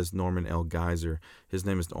off. It says Norman L. Geisler. His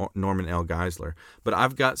name is Norman L. Geisler. But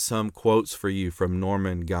I've got some quotes for you from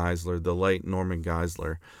Norman Geisler, the late Norman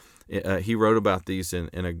Geisler. He wrote about these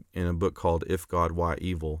in a book called If God, Why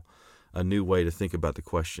Evil? A New Way to Think About the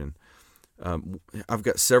Question. I've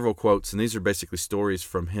got several quotes, and these are basically stories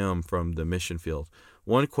from him from the mission field.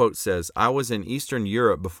 One quote says, "I was in Eastern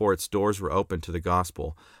Europe before its doors were open to the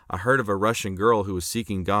gospel. I heard of a Russian girl who was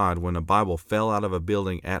seeking God when a Bible fell out of a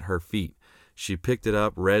building at her feet. She picked it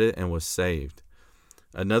up, read it, and was saved."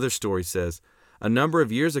 Another story says, "A number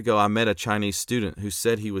of years ago I met a Chinese student who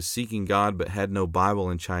said he was seeking God but had no Bible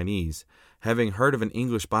in Chinese. Having heard of an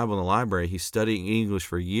English Bible in the library, he studied English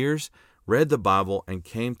for years, read the Bible, and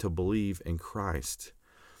came to believe in Christ."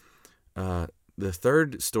 The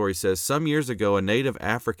third story says, "Some years ago, a native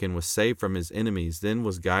African was saved from his enemies, then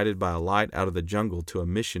was guided by a light out of the jungle to a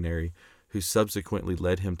missionary who subsequently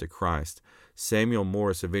led him to Christ. Samuel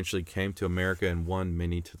Morris eventually came to America and won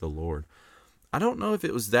many to the Lord." I don't know if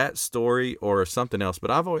it was that story or something else, but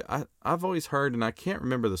I've always heard, and I can't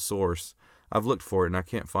remember the source. I've looked for it and I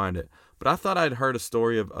can't find it. But I thought I'd heard a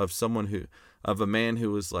story of someone of a man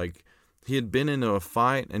who was like, he had been into a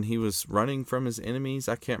fight and he was running from his enemies.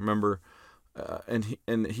 I can't remember.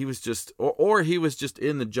 And he was just, or he was just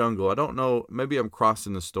in the jungle. I don't know. Maybe I'm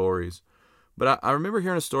crossing the stories, but I remember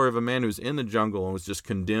hearing a story of a man who was in the jungle and was just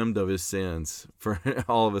condemned of his sins for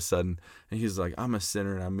all of a sudden. And he's like, "I'm a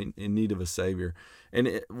sinner and I'm in need of a Savior."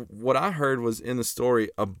 And what I heard was in the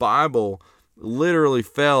story, a Bible literally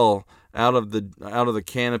fell out of the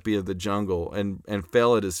canopy of the jungle and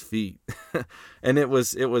fell at his feet. And it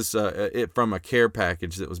was from a care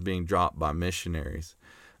package that was being dropped by missionaries.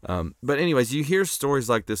 But anyways, you hear stories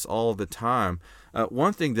like this all the time.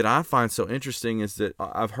 One thing that I find so interesting is that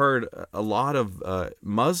I've heard a lot of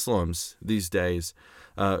Muslims these days.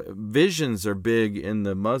 Visions are big in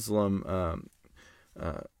the Muslim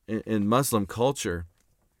in Muslim culture,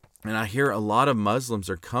 and I hear a lot of Muslims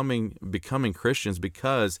are becoming Christians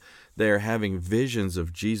because they are having visions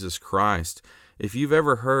of Jesus Christ. If you've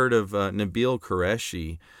ever heard of Nabil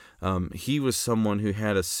Qureshi, he was someone who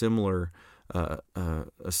had a similar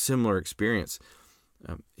experience.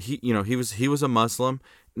 He was a Muslim.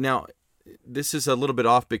 Now, this is a little bit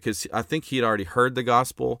off because I think he had already heard the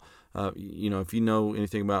gospel. If you know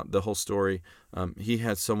anything about the whole story, he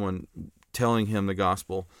had someone telling him the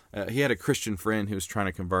gospel. He had a Christian friend who was trying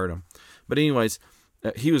to convert him. But anyways,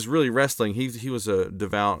 he was really wrestling. He was a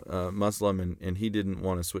devout Muslim, and he didn't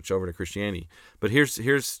want to switch over to Christianity. But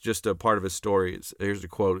here's just a part of his story. Here's a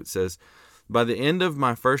quote. It says, "By the end of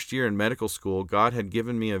my first year in medical school, God had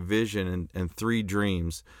given me a vision and 3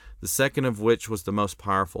 dreams, the second of which was the most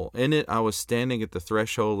powerful. In it, I was standing at the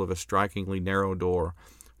threshold of a strikingly narrow door,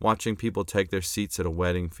 watching people take their seats at a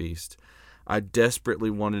wedding feast. I desperately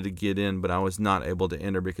wanted to get in, but I was not able to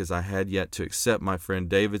enter because I had yet to accept my friend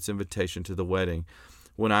David's invitation to the wedding.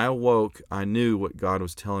 When I awoke, I knew what God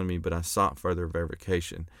was telling me, but I sought further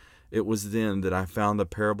verification. It was then that I found the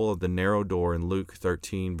parable of the narrow door in Luke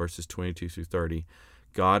 13, verses 22 through 30.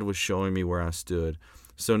 God was showing me where I stood."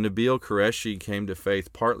 So Nabil Qureshi came to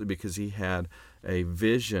faith partly because he had a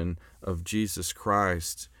vision of Jesus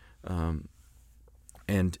Christ, and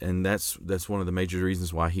that's one of the major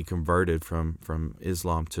reasons why he converted from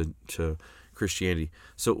Islam to Christianity.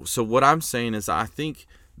 So what I'm saying is, I think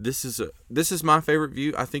this is my favorite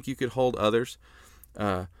view. I think you could hold others.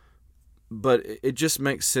 But it just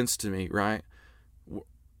makes sense to me, right?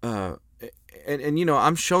 And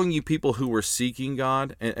I'm showing you people who were seeking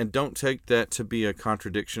God, and don't take that to be a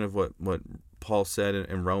contradiction of what Paul said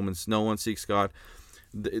in Romans. No one seeks God.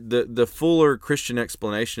 The fuller Christian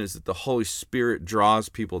explanation is that the Holy Spirit draws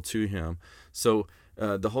people to Him. So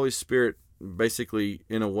the Holy Spirit basically,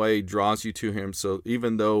 in a way, draws you to Him. So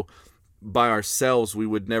even though by ourselves we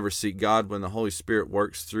would never seek God, when the Holy Spirit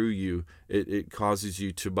works through you, it causes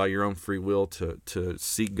you to, by your own free will, to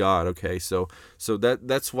seek God. Okay, so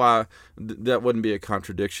that's why that wouldn't be a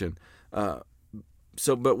contradiction. But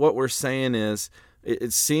what we're saying is,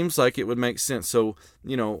 it seems like it would make sense. So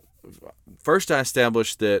first I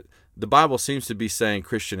established that the Bible seems to be saying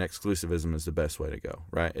Christian exclusivism is the best way to go,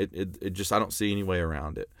 right? It just, I don't see any way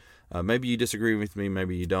around it. Maybe you disagree with me,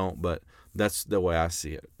 maybe you don't, but that's the way I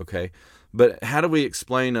see it, okay? But how do we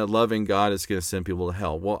explain a loving God is going to send people to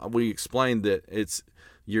hell? Well, we explained that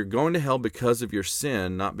you're going to hell because of your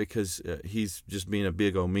sin, not because he's just being a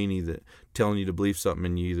big old meanie that telling you to believe something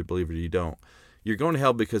and you either believe it or you don't. You're going to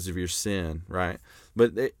hell because of your sin, right?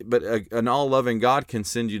 But an all-loving God can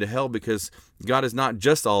send you to hell because God is not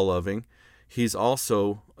just all-loving. He's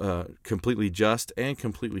also completely just and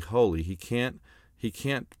completely holy. He can't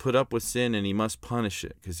put up with sin, and he must punish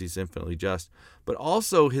it because he's infinitely just. But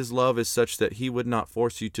also his love is such that he would not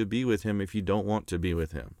force you to be with him if you don't want to be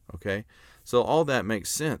with him, okay? So all that makes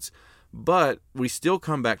sense. But we still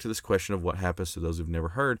come back to this question of what happens to those who've never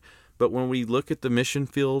heard. But when we look at the mission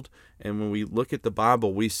field and when we look at the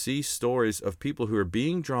Bible, we see stories of people who are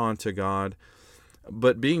being drawn to God.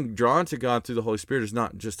 But being drawn to God through the Holy Spirit is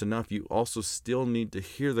not just enough. You also still need to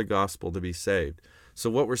hear the gospel to be saved. So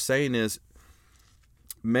what we're saying is,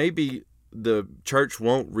 maybe the church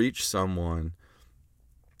won't reach someone,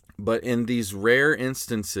 but in these rare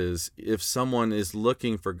instances, if someone is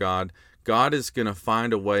looking for God, God is going to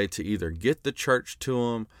find a way to either get the church to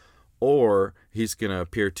them or he's going to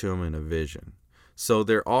appear to them in a vision. So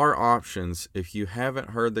there are options. If you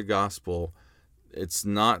haven't heard the gospel, it's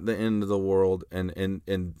not the end of the world, and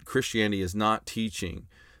Christianity is not teaching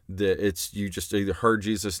that it's you just either heard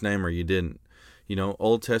Jesus' name or you didn't. You know,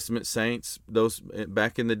 Old Testament saints, those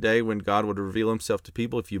back in the day when God would reveal himself to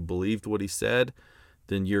people, if you believed what he said,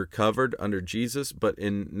 then you're covered under Jesus. But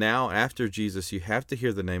now after Jesus, you have to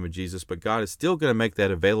hear the name of Jesus, but God is still going to make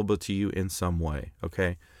that available to you in some way,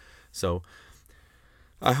 okay? So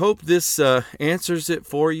I hope this answers it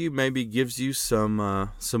for you, maybe gives you some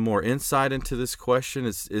more insight into this question.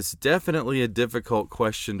 It's definitely a difficult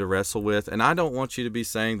question to wrestle with, and I don't want you to be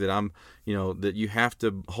saying that that you have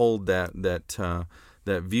to hold that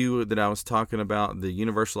view that I was talking about, the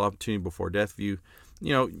universal opportunity before death view.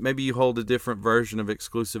 You know, maybe you hold a different version of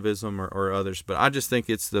exclusivism or others, but I just think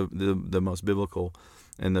it's the most biblical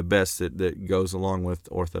and the best that goes along with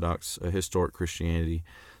Orthodox historic Christianity.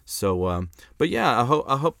 So, but yeah,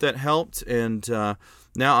 I hope that helped. And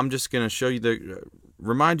now I'm just going to show you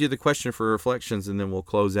remind you the question for reflections, and then we'll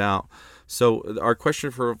close out. So our question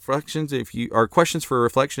for reflections, if you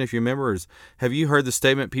remember, is: have you heard the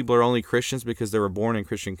statement people are only Christians because they were born in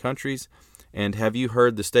Christian countries? And have you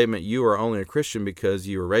heard the statement you are only a Christian because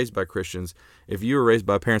you were raised by Christians? If you were raised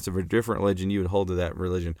by parents of a different religion, you would hold to that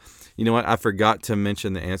religion. You know what? I forgot to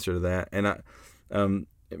mention the answer to that. And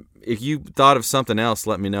if you thought of something else,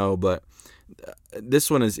 let me know. But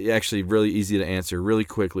this one is actually really easy to answer really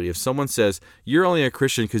quickly. If someone says, you're only a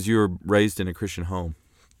Christian because you were raised in a Christian home,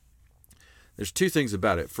 there's two things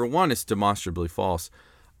about it. For one, it's demonstrably false.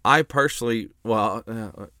 I personally,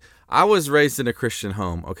 I was raised in a Christian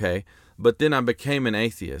home, okay? But then I became an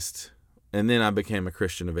atheist, and then I became a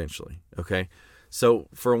Christian eventually, okay? So,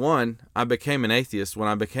 for one, I became an atheist. When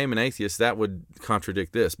I became an atheist, that would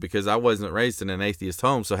contradict this, because I wasn't raised in an atheist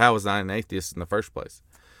home, so how was I an atheist in the first place?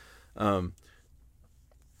 But,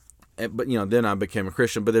 then I became a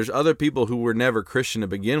Christian. But there's other people who were never Christian to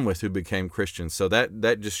begin with who became Christians, so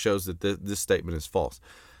that just shows that this statement is false.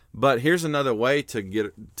 But here's another way to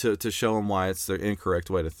get to show them why it's the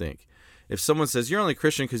incorrect way to think. If someone says, you're only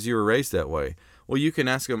Christian because you were raised that way, well, you can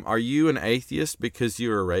ask them, are you an atheist because you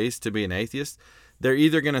were raised to be an atheist? They're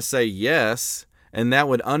either going to say yes, and that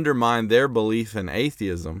would undermine their belief in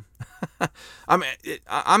atheism.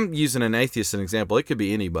 I'm using an atheist as an example. It could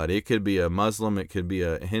be anybody. It could be a Muslim. It could be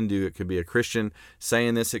a Hindu. It could be a Christian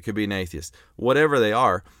saying this. It could be an atheist. Whatever they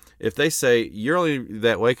are, if they say, you're only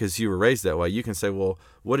that way because you were raised that way, you can say, well,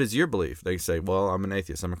 what is your belief? They say, well, I'm an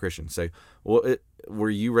atheist. I'm a Christian. Say, well,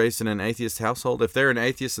 were you raised in an atheist household? If they're an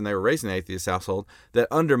atheist and they were raised in an atheist household, that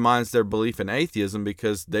undermines their belief in atheism,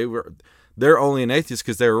 because they're only an atheist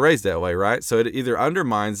because they were raised that way, right? So it either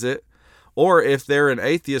undermines it, or if they're an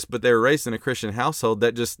atheist but they were raised in a Christian household,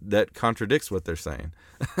 that contradicts what they're saying.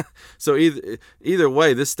 So either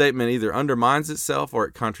way, this statement either undermines itself or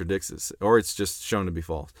it contradicts it, or it's just shown to be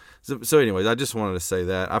false. So anyways, I just wanted to say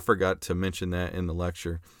that. I forgot to mention that in the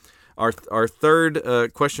lecture. Our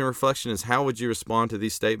third question reflection is, how would you respond to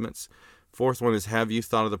these statements? Fourth one is, have you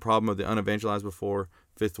thought of the problem of the unevangelized before?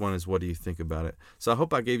 Fifth one is, what do you think about it? So I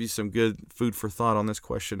hope I gave you some good food for thought on this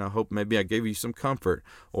question. I hope maybe I gave you some comfort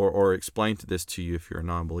or explained this to you if you're a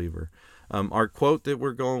non-believer. Our quote that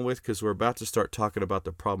we're going with, because we're about to start talking about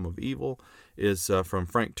the problem of evil, is from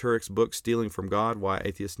Frank Turek's book, Stealing from God, Why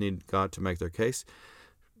Atheists Need God to Make Their Case.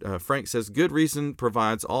 Frank says, good reason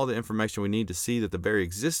provides all the information we need to see that the very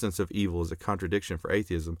existence of evil is a contradiction for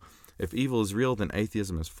atheism. If evil is real, then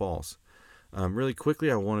atheism is false. Really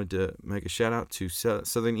quickly, I wanted to make a shout out to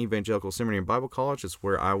Southern Evangelical Seminary and Bible College. It's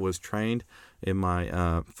where I was trained in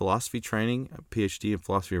my philosophy training, a PhD in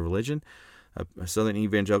philosophy of religion. Southern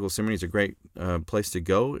Evangelical Seminary is a great place to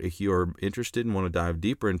go if you are interested and want to dive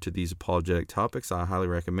deeper into these apologetic topics. I highly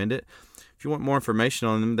recommend it. If you want more information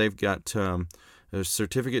on them, they've got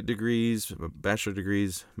certificate degrees, bachelor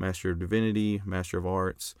degrees, Master of Divinity, Master of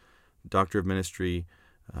Arts, Doctor of Ministry,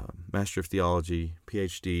 Master of Theology,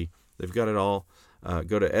 PhD. They've got it all.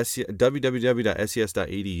 Go to www.ses.edu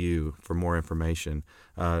for more information.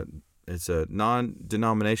 It's a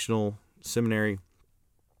non-denominational seminary,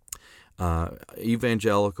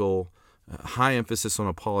 evangelical, high emphasis on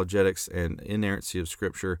apologetics and inerrancy of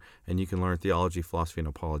Scripture, and you can learn theology, philosophy, and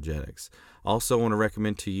apologetics. Also want to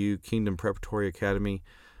recommend to you Kingdom Preparatory Academy.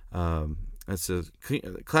 It's a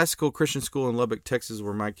classical Christian school in Lubbock, Texas,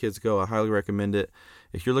 where my kids go. I highly recommend it.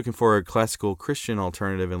 If you're looking for a classical Christian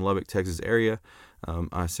alternative in Lubbock, Texas area,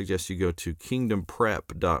 I suggest you go to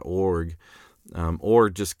kingdomprep.org, or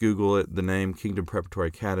just Google it, the name Kingdom Preparatory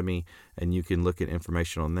Academy, and you can look at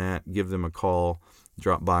information on that. Give them a call,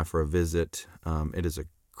 drop by for a visit. It is a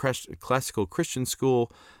classical Christian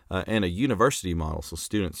school and a university model, so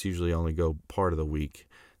students usually only go part of the week.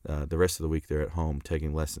 The rest of the week they're at home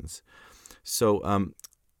taking lessons. So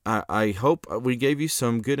I hope we gave you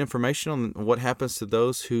some good information on what happens to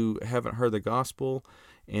those who haven't heard the gospel,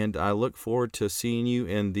 and I look forward to seeing you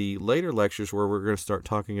in the later lectures where we're going to start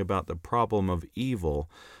talking about the problem of evil.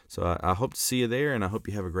 So I hope to see you there, and I hope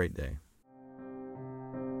you have a great day.